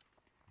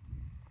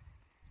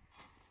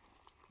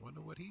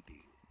 Wonder what he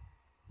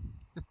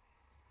did.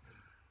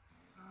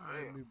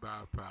 Alright, let me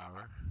buy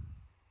power.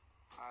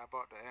 I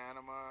bought the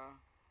anima.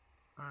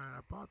 Alright,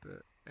 I bought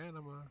the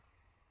anima.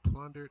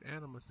 plundered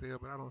animal cell,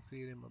 but I don't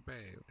see it in my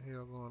bag. What the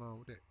hell going on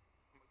with that?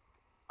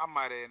 I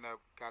might have ended up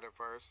got it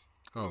first.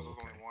 Oh, There was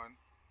okay. only one.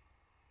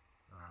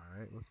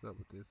 Alright, what's up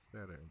with this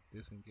feather?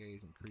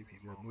 Disengage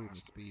increases your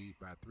movement speed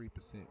by 3%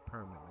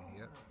 permanently.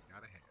 Yep,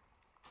 gotta have it.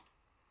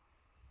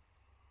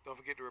 Don't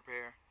forget to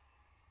repair.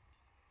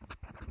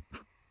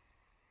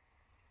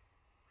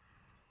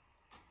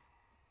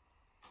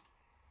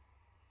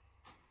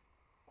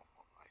 One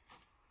more life.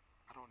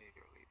 I don't really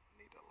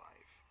need a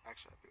life.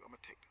 Actually, I do. I'm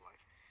gonna take the life.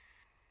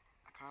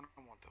 I kind of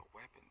want the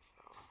weapons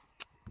though.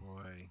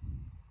 Boy.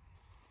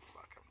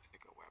 Fuck, I'm gonna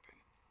take a weapon.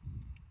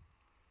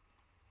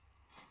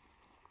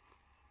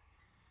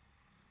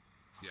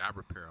 Yeah, I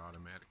repair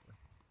automatically.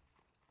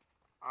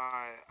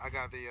 Alright, I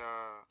got the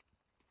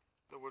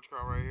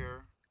witchcraft right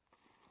here.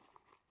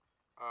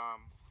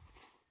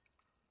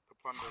 The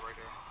plunder right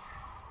there.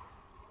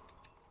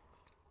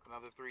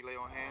 Another 3 lay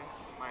on hands.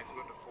 Nice, we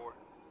got the 4.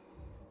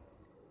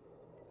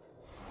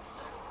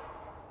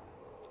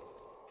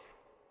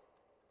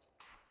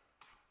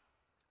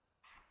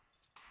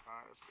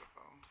 Alright, let's go.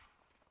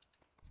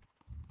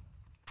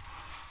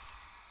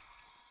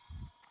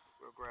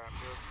 We'll grab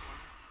this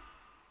one.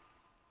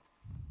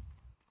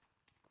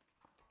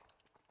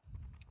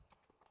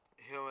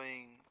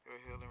 Healing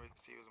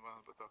receives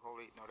amount, but the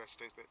holy, no, that's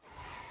stupid.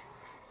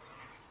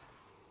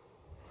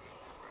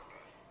 Grab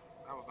that.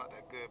 That was not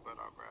that good, but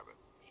I'll grab it.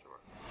 Sure.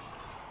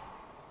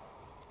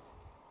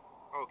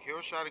 Oh,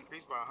 kill shot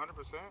increased by 100%?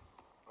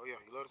 Oh yeah,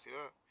 you love to see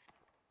that.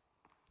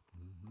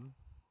 Mm-hmm.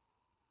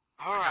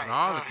 Alright, I got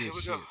all of here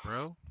this we go. shit,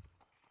 bro.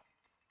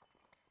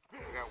 I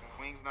got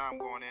wings now, I'm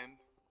going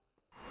in.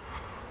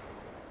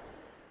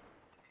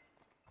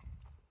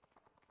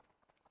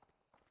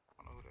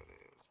 I don't know who that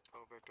is.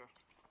 Oh, Victor.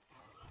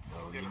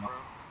 Oh, Get it, yeah. bro.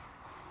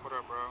 What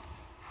up, bro?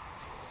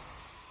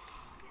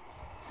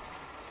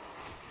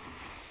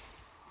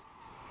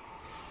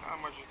 How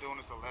much you doing?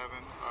 It's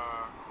 11.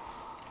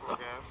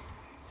 Torghast.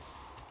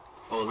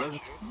 Oh, 11?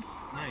 Shit.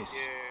 Nice.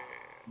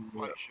 Yeah.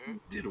 Slight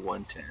shit. Did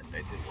 110.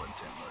 I did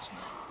 110 last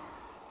night.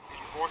 Did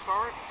you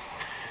 4-star it?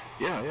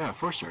 Yeah,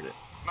 4-starred it.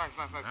 Nice.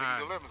 So you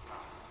do 11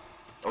 now.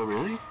 Oh,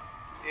 really?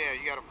 Yeah,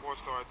 you got a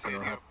 4-star. 10. You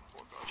got a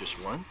 4-star. Just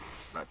one?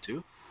 Not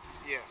two?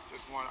 Yes,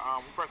 just one.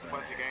 We press the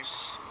button again.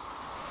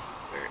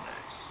 Very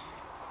nice.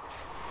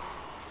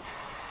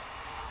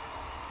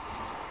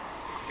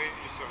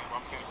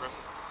 I'm saying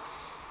aggressive.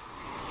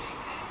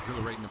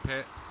 Exhilarating the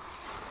pet.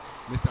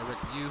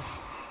 Misdirect to you.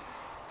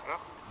 Yep.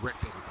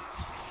 Wrecked everything.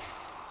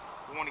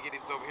 We want to get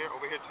these over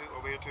here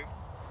too.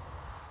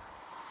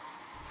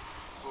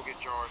 We'll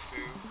get jars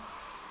too.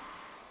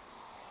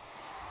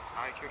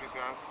 Alright, kill these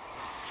guys.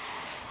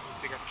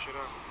 They got the shit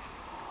up.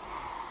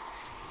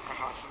 I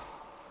hot you.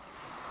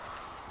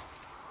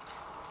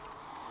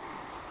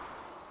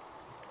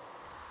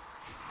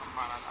 I'm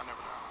fine, I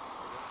never die.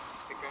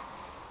 Take that.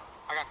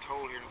 I got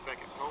told here in a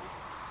second. Told?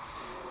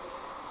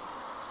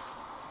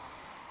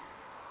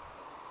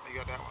 You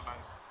got that one,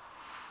 nice.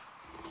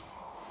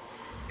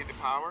 Get the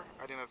power.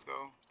 I think let's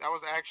go. That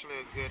was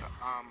actually a good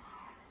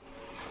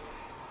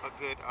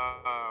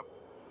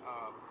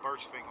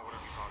burst thing or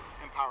whatever you call it.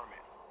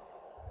 Empowerment.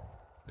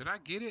 Did I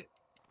get it?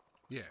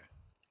 Yeah.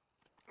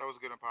 That was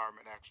good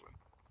empowerment actually.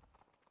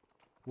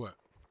 What?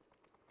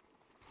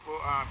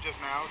 Well, just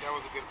now that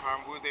was a good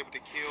empowerment. We was able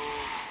to kill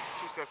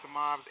 2 sets of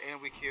mobs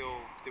and we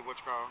killed the what's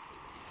called.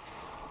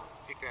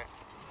 Pick that.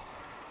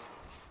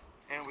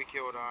 And we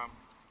killed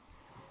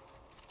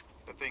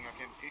the thing I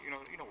can you know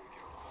what we killed.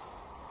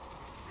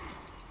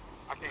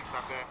 I can't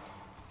stop that.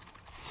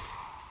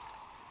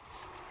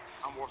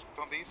 I'm watching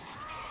on these.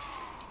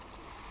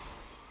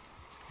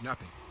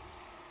 Nothing.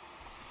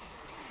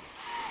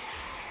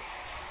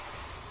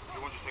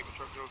 You want you to take the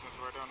truck, Joe's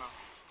right down now.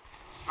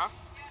 Huh?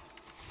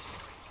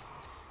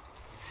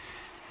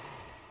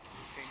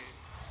 Can't hear you.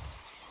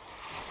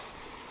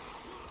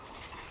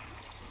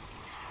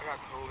 I got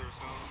toll here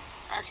soon.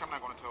 Actually, I'm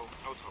not going to toll.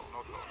 No toll.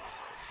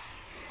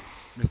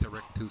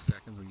 Misdirect 2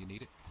 seconds when you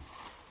need it.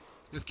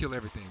 Just kill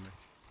everything, man.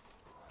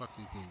 Fuck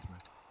these things, man.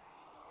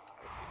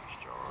 Let's get these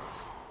jars.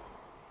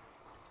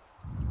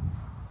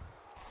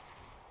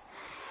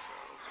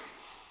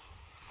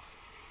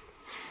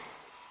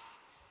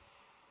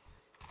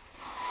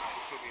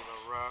 This could be a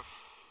little rough.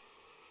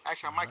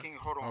 Actually, I might can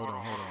hold on.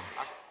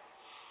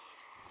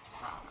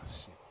 Ah,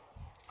 shit.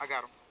 I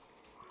got him.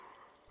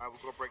 Alright,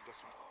 we'll go break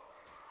this one.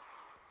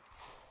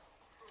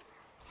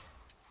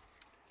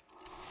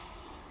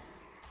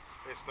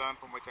 They're stunned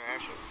from with the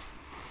ashes.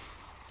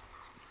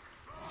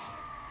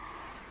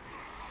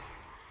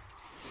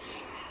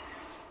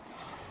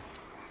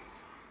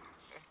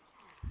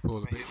 Pull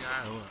the big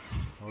guy or what?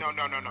 No.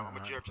 I'm a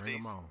jerk to Bring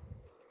these. him on.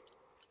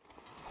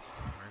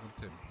 Bring him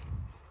to me.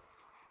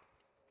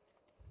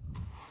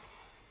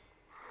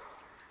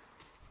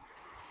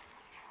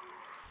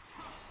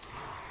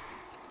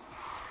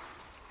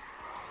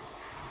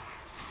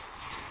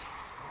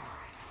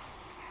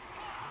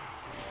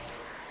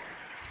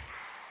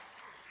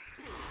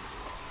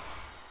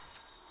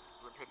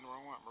 Reprint the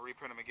wrong one. I'm gonna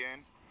reprint him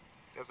again.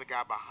 There's a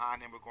guy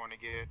behind him we're going to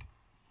get.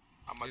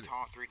 I'm gonna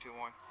taunt 3, 2,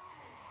 1.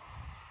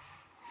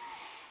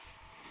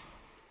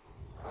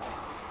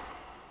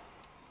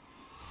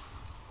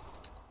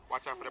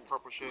 Watch out for that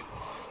purple shit.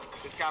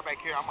 This guy back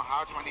here, I'm gonna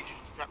hodge him. I need you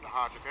to tap the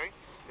hodge, okay?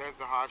 There's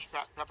the hodge.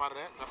 Tap out of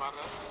that. Tap out of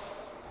that.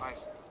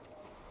 Nice.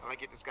 I like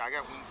get this guy. I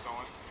got wings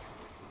going.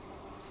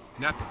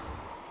 Nothing.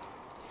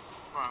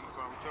 Fine, that's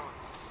what I'm doing.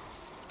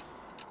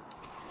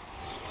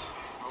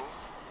 Oh.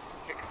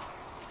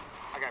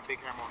 I got big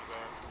hammer on his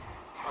ass.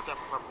 Watch out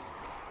for purple.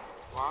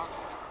 Wow.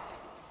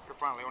 You're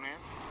fine, lay on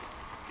hands.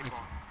 Keep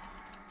going.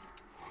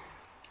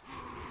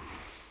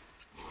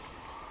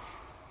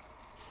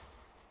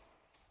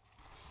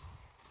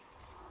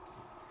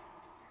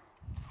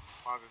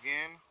 Fog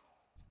again.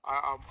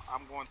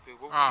 I'm going through.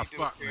 What oh, do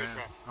fuck,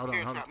 man. Hold on.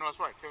 No, that's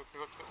right. Kill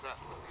that.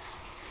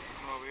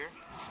 Come over here.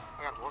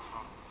 I got work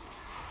on.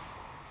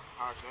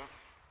 Hodge that.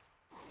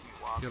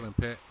 Killing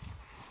pet.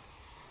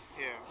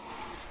 Yeah.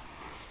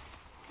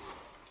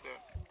 That's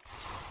it.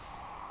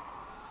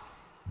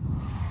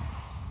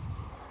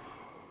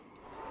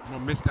 I'm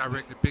gonna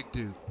misdirect the big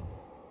dude.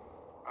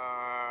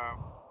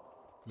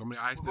 You want me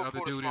to ice the we'll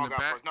other dude in the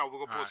back? First. No,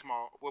 we'll go pull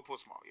small. We'll pull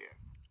small, yeah.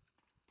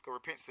 Because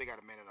Repentance, they got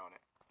a minute on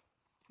it.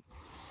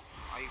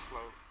 Oh, he's slow.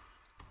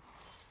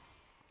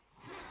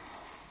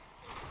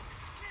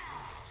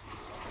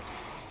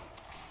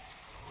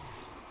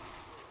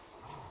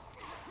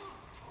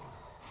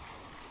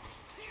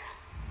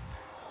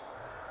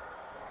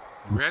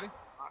 You ready?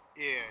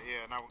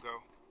 Yeah, now we'll go.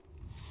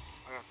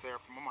 I got Sarah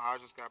from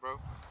Hodge this guy, bro.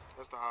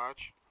 That's the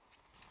Hodge.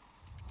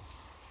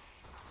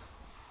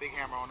 Big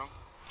hammer on him.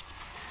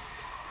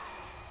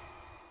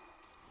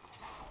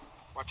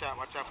 Watch out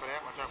for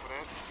that.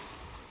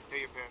 Heal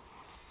your pet.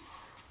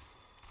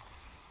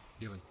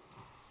 Healing.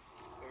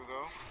 There we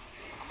go.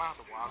 I might have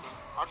to wog him.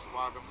 I'll just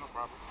wog him, no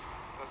problem.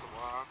 That's a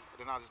wog. But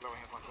then I'll just lower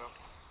hands myself.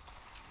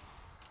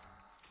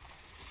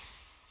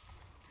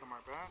 Come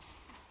right back.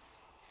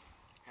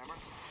 Hammer.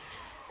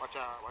 Watch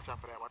out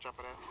for that.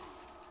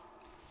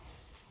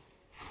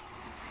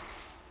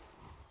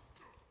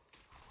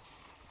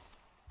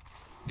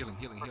 Healing.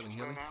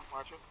 Now.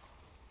 Watch it.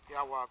 Yeah,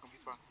 I'll wog him.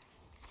 He's fine.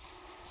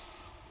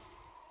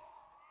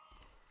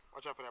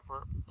 Watch out for that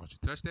perp. Don't you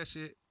touch that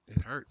shit.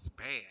 It hurts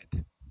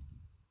bad.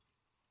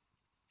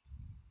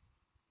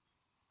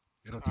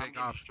 It'll take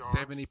off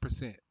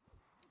 70%.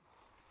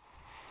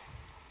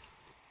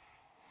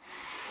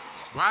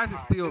 Why is it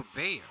still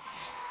there?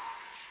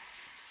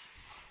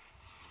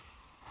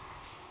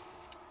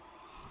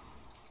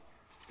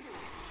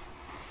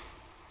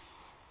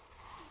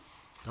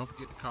 Don't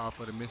forget to call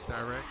for the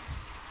misdirect.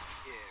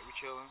 Yeah, we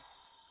chilling.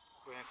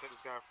 Go ahead and set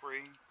this guy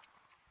free.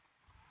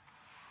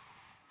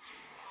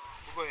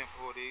 We'll go ahead and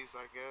pull these,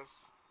 I guess.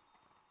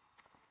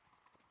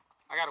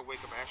 I gotta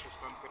wake up Asher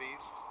Stun for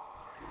these.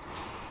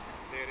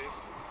 There it is.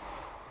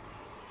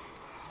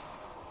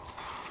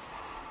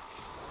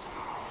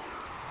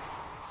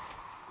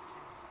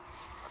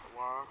 Got the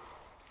wall.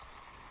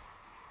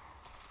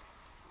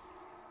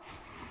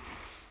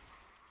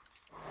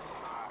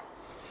 Alright.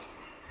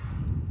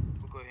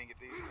 We'll go ahead and get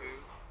these two.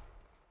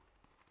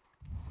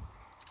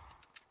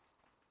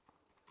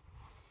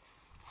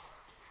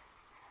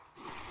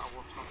 I'll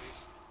work some of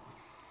these.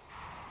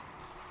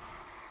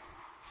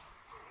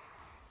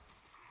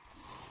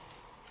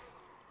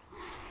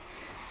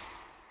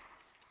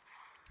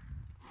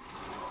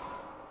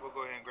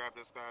 Go ahead and grab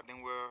this guy.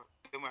 Then we'll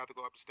have to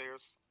go up the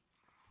stairs.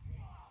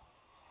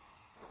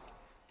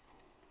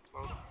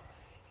 Slow down.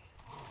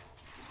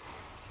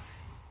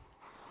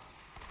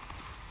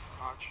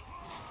 Watch.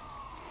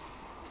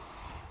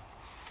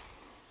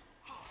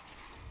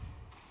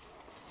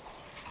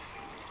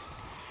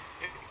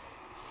 Okay.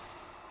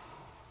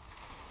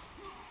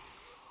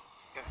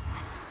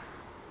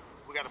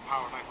 We got a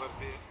power knife. Let's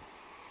see it.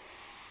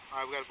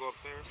 Alright, we gotta go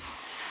upstairs.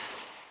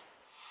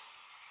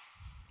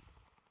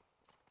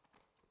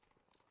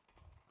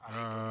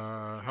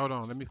 Hold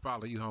on. Let me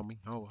follow you, homie.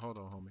 Hold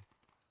on, homie.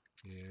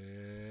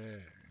 Yeah.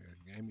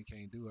 Gamey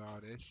can't do all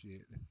that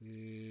shit.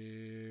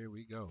 Here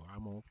we go.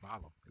 I'm gonna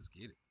follow. Let's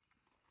get it.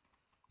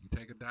 You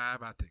take a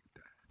dive, I take a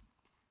dive.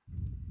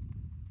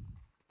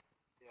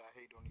 Yeah, I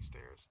hate doing these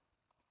stairs.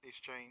 These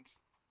chains.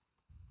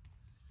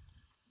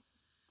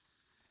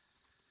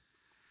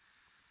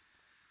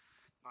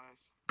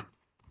 Nice.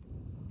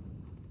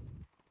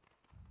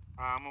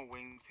 I'm on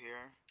wings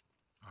here.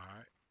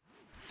 Alright.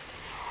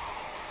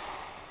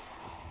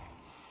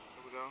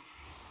 Here we go.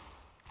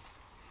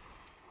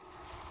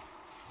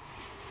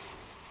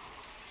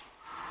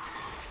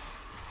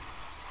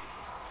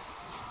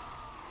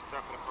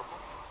 Start for the purple.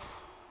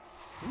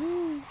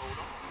 Woo. Hold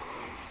on.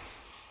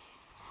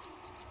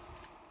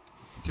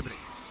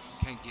 Intimidate.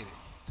 Can't get it.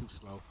 Too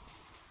slow.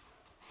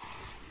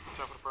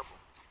 Start for the purple.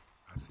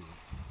 I see it.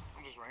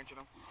 I'm just ranging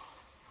them.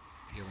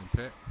 Healing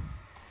pet.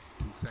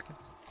 2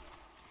 seconds.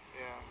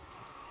 Yeah.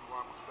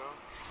 Walk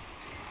myself.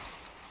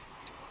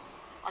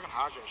 I can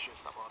hodge that shit.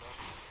 Stop all that.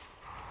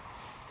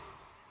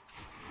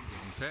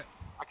 Healing pet.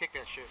 I kick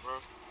that shit, bro.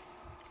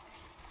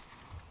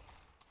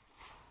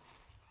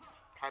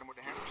 Hide him with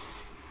the hammers.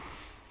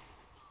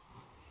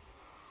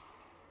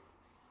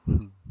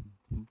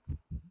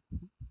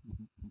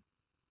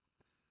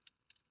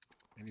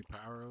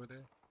 power over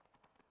there?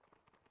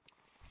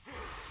 Yeah,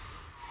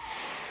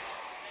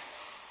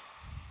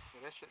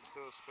 that shit's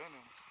still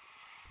spinning.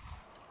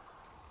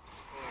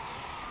 Did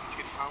you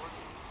get the power?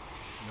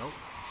 Nope.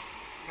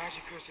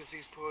 Magic Crystals,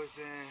 these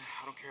poison.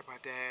 I don't care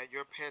about that.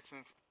 Your pets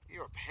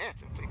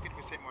inflict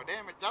 50% more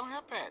damage. I don't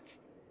have pets.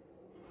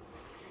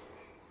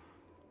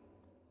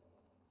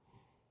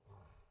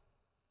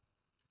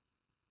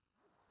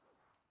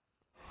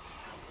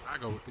 I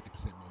go with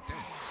 50% more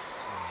damage.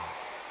 So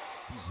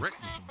I'm gonna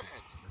wreck me some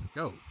bitches. Let's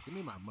go. Give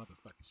me my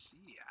motherfucking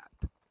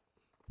shit.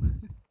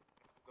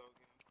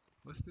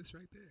 What's this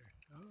right there?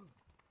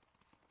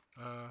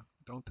 Oh.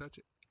 Don't touch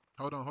it.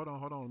 Hold on.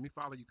 Let me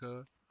follow you,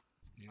 cuz.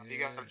 Yeah. You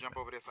gotta jump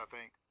over this, I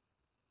think.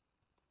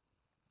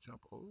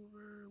 Jump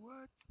over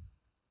what?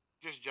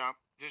 Just jump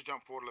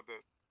forward a little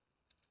bit.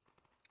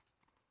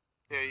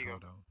 There you go.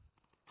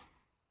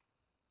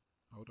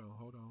 Hold on.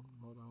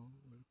 Where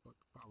the fuck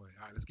to follow it?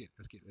 Alright, let's get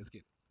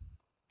it.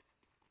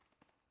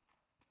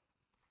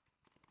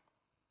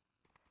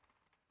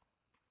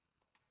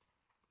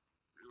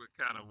 What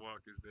kind of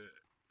walk is that?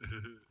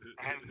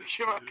 I had to make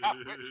sure I got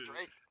it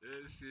straight.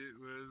 That shit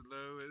was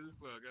low as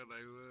fuck. I'm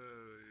like,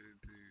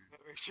 1, 2.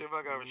 Make sure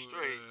I got it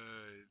straight.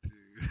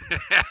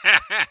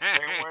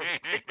 1, 2.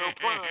 Take no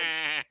punch.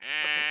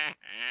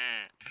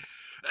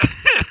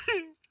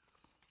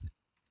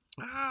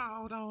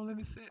 Hold on, let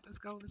me sit. Let's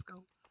go.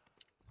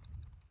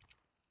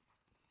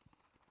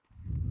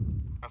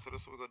 So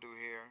this is what we're gonna do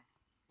here.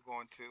 We're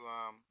going to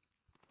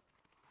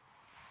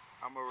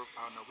oh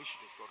no, we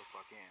should just go to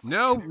fuck in.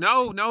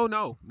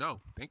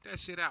 No. Think that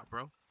shit out,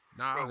 bro.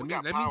 Nah, bro,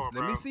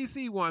 let me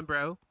CC one,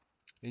 bro.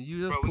 And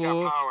you just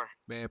pull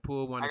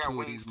 1 or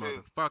 2 of these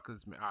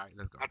motherfuckers, man. All right,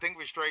 let's go. I think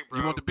we're straight, bro.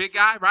 You want the big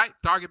guy, right?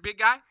 Target big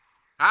guy?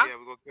 Huh? Yeah,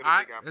 we're gonna kill the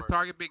big guy let's first.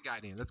 Target big guy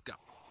then. Let's go.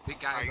 Big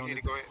guy is on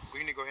this. We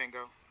need to go ahead and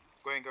go.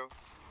 Go ahead and go.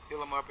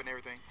 Heal him up and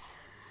everything.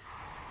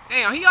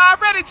 Damn, he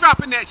already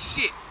dropping that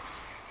shit.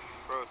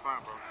 Bro, it's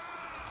fine, bro.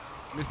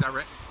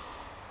 Misdirect.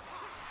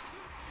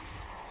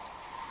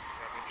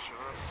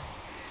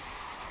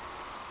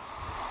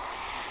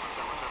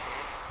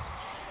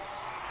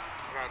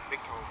 I got a big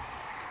toe.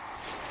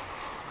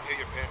 Heal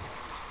your pet.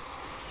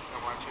 Now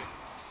watch it.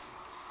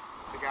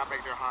 The guy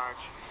back there,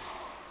 Hodge.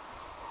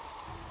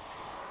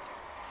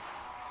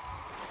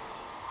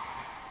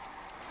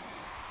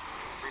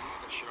 Bring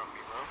that shit on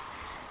me, bro.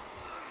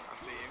 I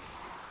see you.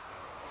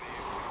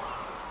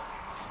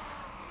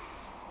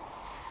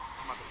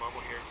 I'm at the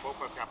bubble here. Both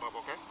of us got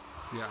bubble, okay?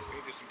 Yeah.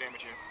 We'll do some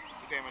damage here.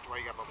 Do damage while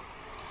you got bubble.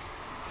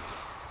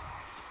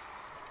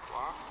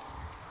 Block.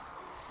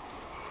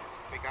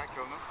 Big guy,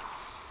 kill him.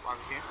 Block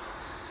again.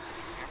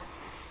 Hammer.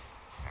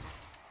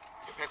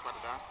 Your pet's about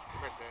to die.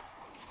 Your pet's dead.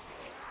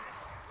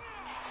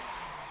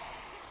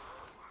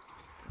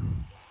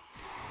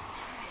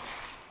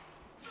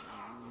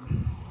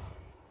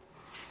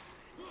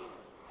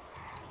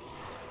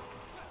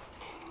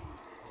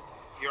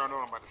 You don't know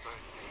what I'm about to say.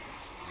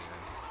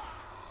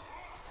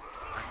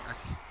 Yeah.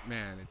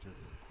 Man, it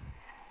just...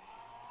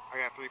 I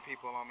got 3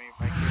 people on me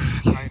back I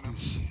here. can't do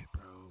shit,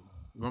 bro.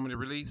 You want me to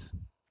release?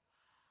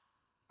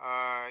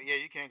 Yeah,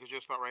 you can, because you're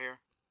a spot right here.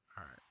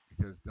 Alright,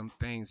 because them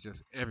things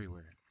just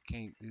everywhere.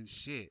 Can't do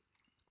shit.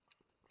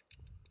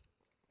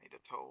 Need a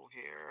toll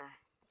here.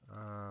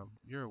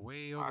 You're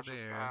way over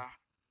there.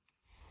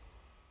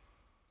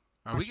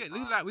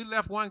 We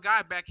left one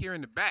guy back here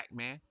in the back,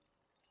 man.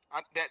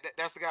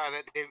 That's the guy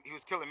that he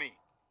was killing me.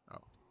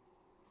 Oh.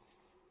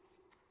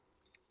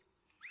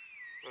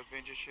 Does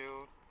Vengeance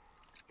Shield.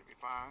 Should be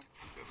fine.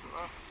 Just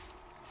up.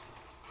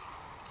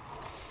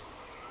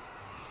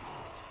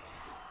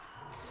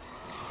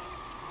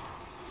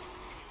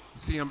 You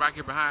see him back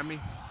here behind me?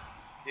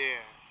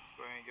 Yeah.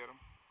 Go ahead and get him.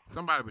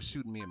 Somebody was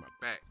shooting me in my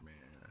back, man.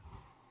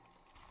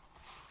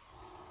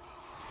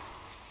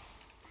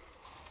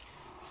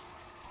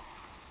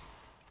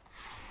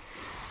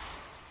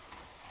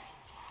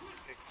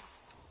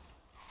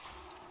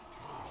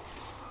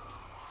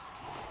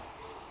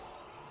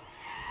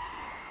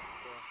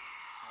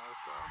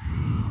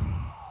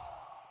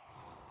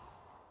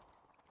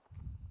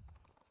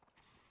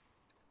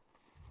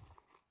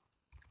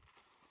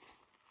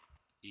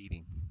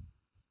 Eating.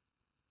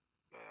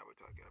 Yeah, wait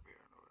till I get up here.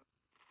 I know that.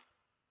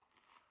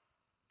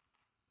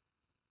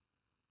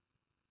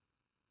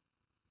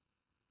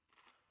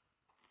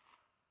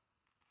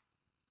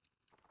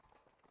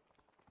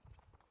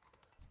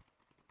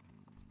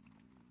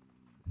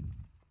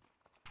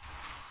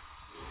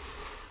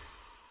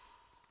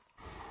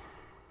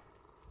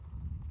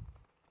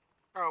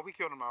 Oh, we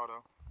killed him all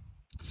though.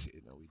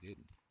 Shit, no, we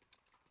didn't.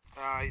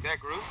 That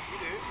group, we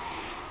did.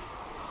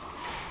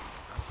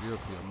 I still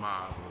see a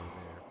mob over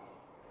there.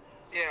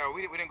 Yeah,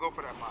 we didn't go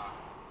for that mob.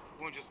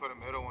 We went just for the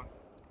middle one.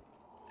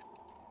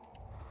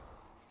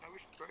 No, we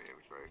straight. Yeah,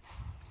 we straight.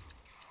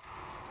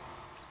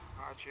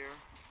 High chair.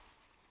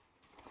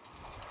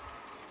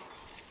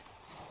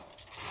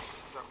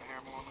 Drop the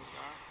hammer on this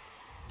guy.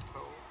 So,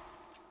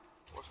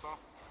 what's up?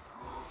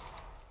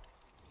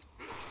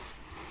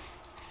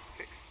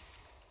 Fix.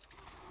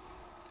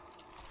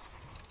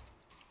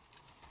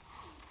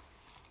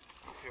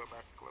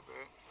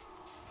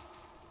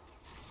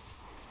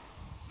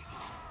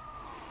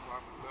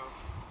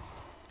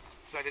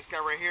 like this guy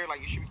right here,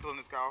 like you should be pulling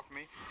this guy off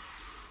me.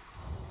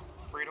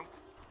 Freedom.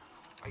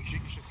 Like you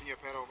should see your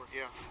pet over.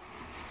 Yeah.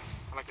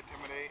 I like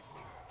intimidate.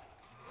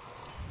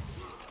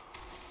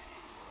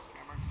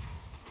 Hammer.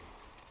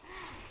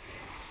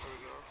 There we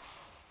go.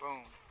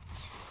 Boom.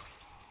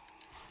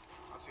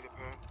 I see the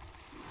pet.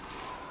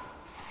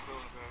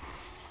 Killing the pet.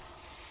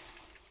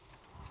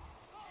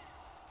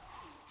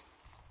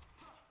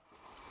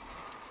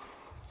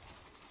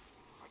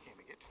 I can't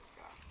even get to this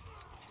guy.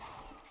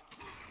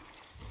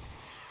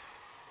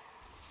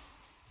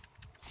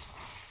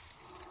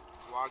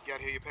 Walk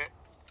out here, you pet.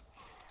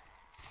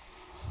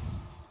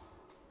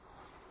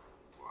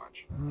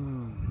 Watch.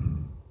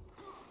 I'm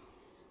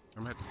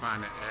gonna have to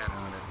find that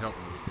add-on that helped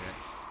me with that.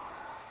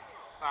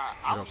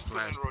 I was just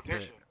putting it in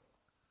rotation.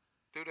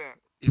 Do that.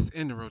 It's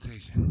in the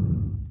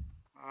rotation.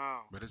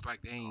 Oh. But it's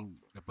like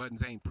the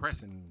buttons ain't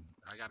pressing.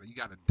 You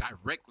gotta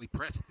directly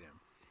press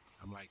them.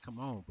 I'm like, come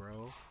on,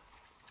 bro.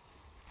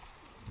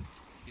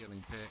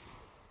 Healing pet.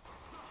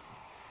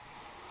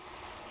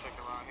 Check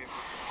around here for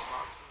some more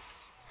boxes.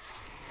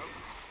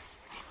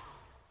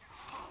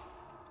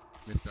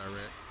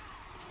 Misdirect.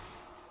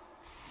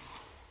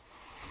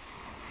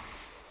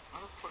 How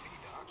the fuck did he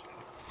dodge that?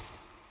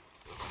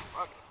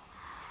 Fuck it.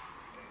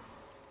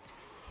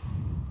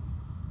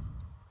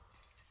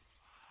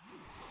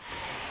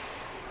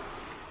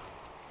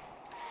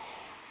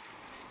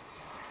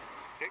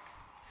 Kick.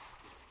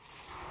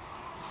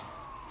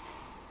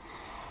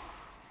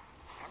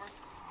 Hammer.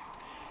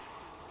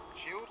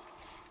 Shield.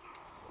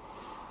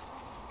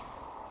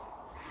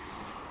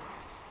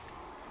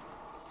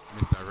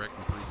 Misdirect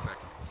in 3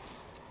 seconds.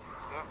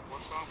 Yep,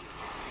 what's up?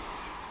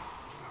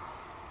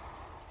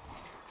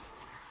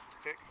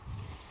 Kick.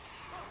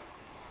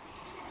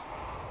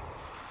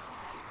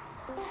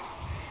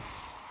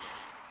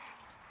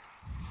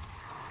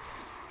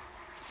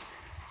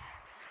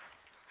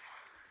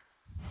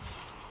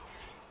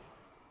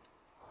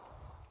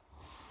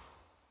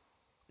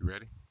 You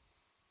ready?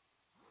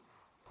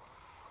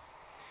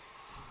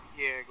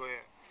 Yeah, go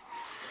ahead.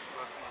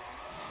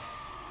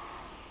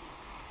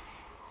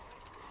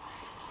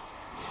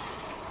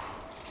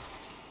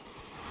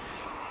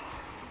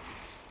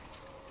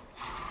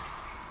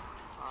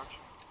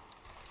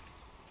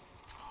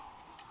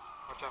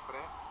 Watch out for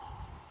that.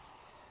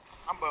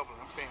 I'm bubbling.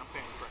 I'm staying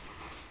aggressive.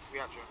 We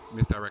out here.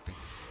 Misdirecting.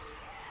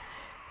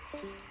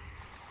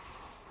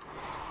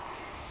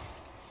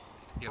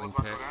 Healing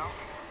pet. Bubbles down.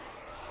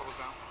 Bubbles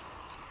down.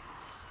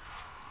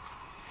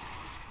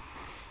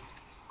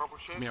 Purple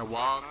shit. Give me a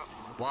wog.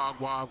 Wog.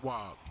 Pulling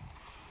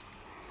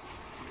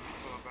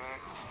back.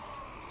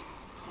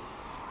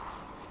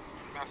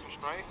 Master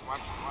strike. Watch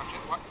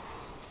it. Watch.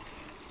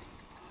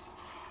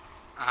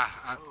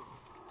 Ooh.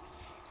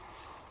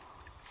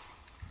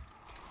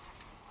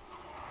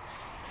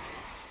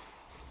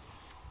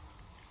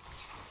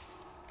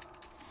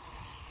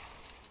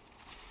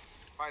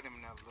 Fight him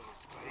in that little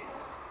space.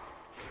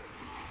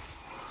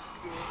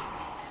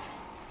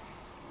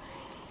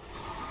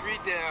 3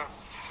 deaths.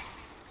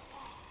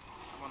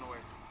 I'm on the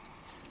way.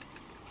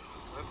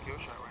 Let's kill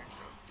shot range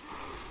though.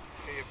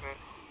 Hey, your pet.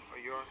 Or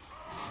yours.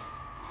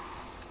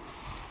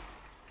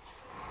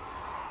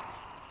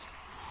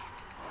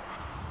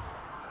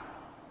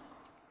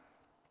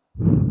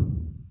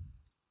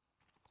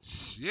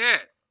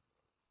 Shit.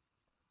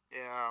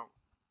 Yeah.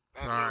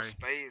 Sorry.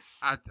 Space.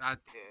 I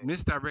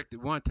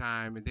misdirected one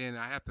time, and then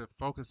I have to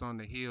focus on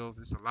the heals.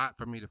 It's a lot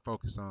for me to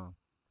focus on.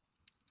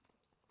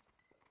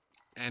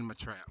 And my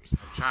traps.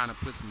 I'm trying to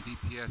put some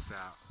DPS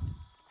out.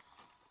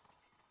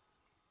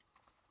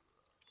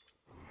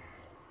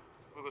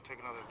 We're going to take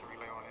another 3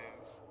 lay on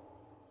hands.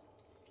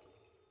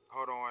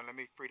 Hold on. Let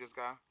me free this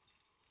guy.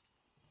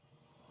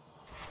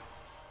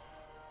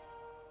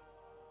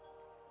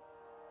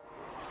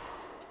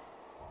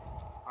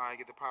 Alright,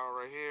 get the power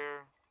right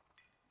here.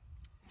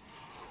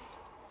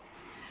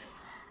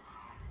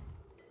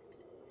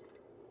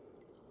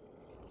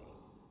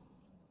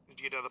 Did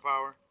you get the other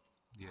power?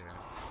 Yeah.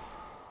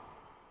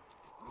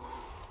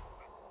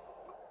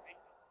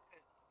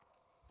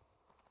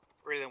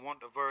 Really didn't want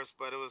the verse,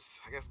 but it was,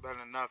 I guess, better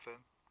than nothing.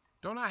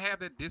 Don't I have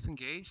that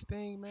disengage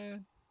thing,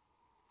 man?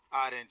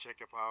 I didn't check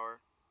your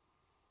power.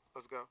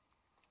 Let's go.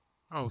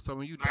 Oh, so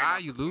when you die,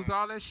 you lose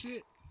all that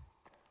shit?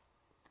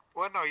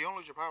 Well, no, you don't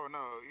lose your power.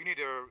 No, you need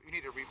to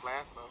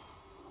re-blast though.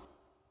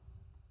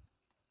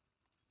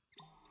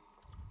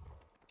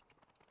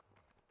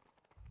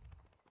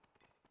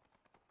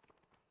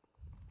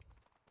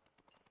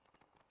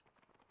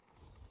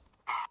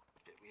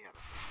 Shit, we had a.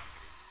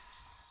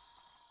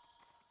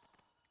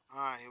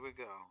 All right, here we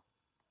go.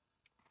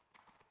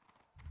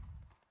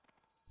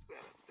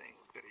 Better thing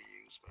we could have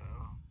used, bro.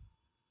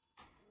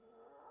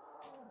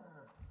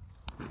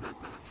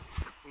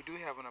 We do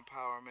have an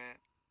empowerment.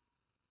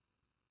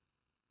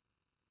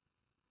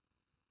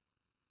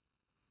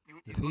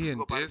 Is he in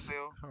this?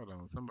 Hold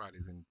on,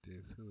 somebody's in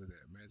this. Who is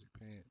that? Magic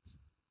Pants?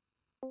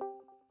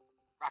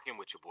 Rocking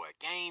with your boy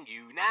Game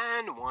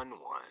U911.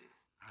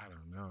 I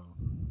don't know.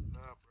 What's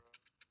up, bro?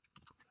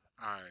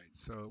 Alright,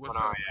 so what's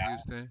up,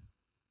 Houston?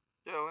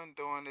 Chilling,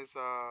 doing this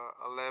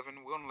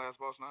 11. We're on the last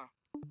boss now.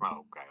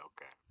 Oh, okay.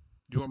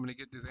 You want me to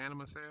get this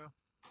anima cell?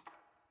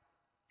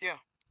 Yeah.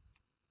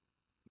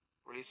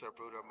 Release our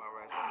brood of my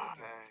right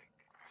attack.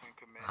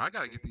 I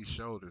gotta get these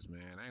shoulders,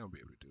 man. I ain't gonna be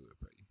able to do it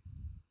for you.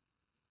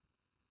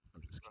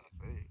 I'm just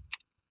kidding.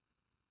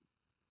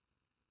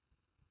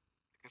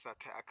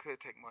 I could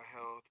take my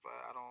health, but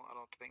I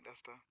don't think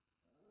that's the.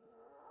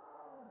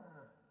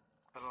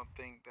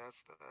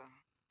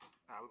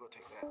 Nah, we're gonna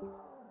take that.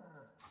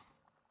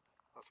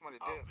 Oh, somebody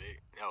did.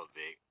 That was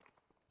big.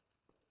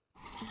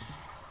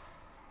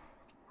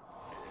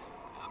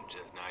 I'm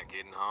just not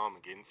getting home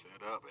and getting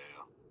set up,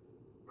 Al.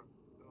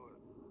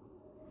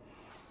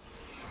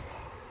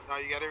 Now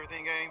you got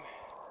everything, game?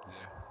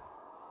 Yeah.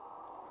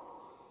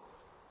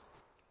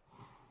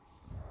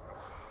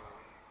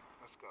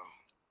 Let's go.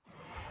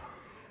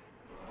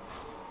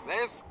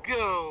 Let's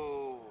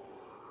go.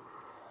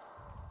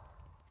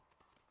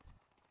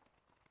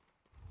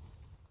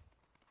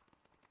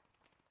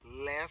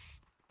 Let's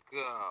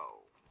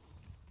go.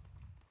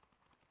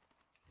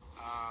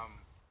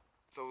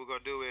 So what we're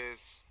gonna do is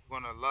we're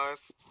gonna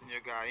lust, send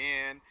your guy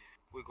in.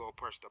 We're gonna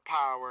push the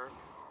power.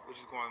 We're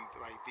just going to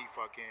like be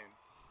fucking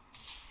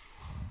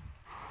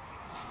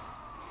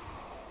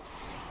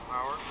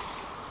power.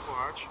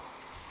 Watch.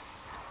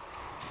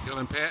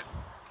 Healing pet.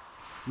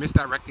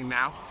 Misdirecting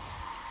now.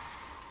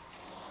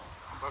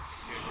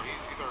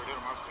 He's already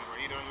on my screen. Are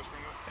you doing your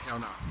screen? Hell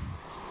no.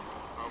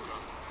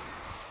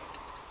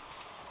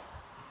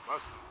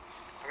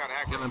 I gotta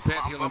act.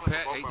 Healing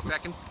pet. 8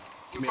 seconds.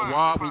 Give me a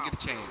wall when you get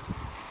the chance.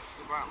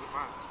 We're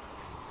fine.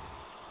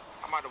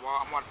 I'm at the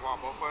wall.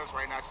 Both of us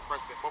right now. Just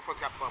press it. Both of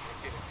us got buff.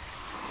 Let's get it.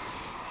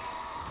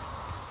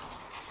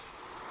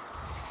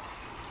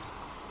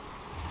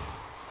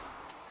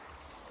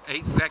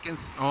 Eight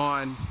seconds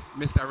on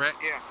misdirect.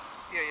 Yeah.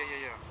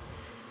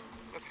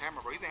 That's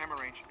hammer, bro. He's in hammer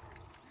range.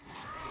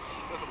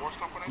 There's a war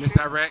stomp on that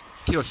misdirect.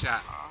 Shit. Kill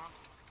shot.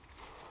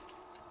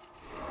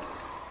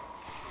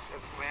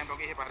 That's slam. Don't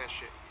get hit by that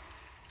shit.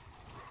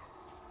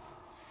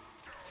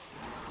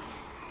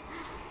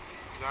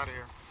 He's out of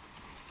here.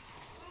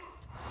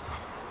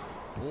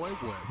 Boy,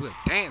 we'll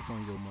dance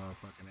on your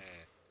motherfucking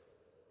ass.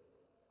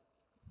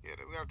 Yeah,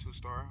 we got a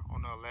 2-star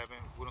on the 11.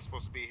 We weren't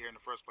supposed to be here in the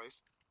first place.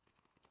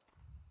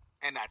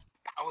 And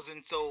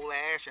 1,000 soul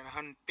ash and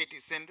 150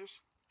 cinders.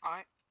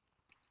 Alright,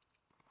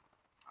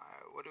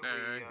 what did we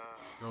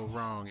go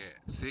wrong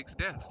at? 6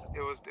 deaths. It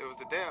was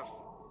the deaths.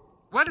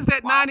 What is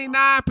that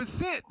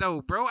 99%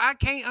 though, bro? I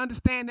can't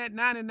understand that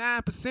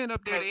 99%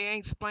 up there. They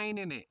ain't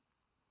explaining it.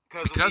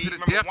 Because of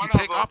the death, you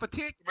take off a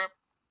tick?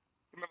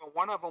 Remember,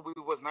 one of them we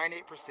was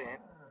 98%.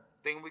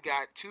 Then we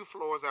got 2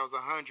 floors that was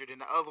 100,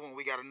 and the other one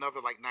we got another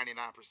like 99%.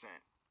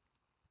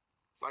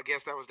 So I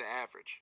guess that was the average.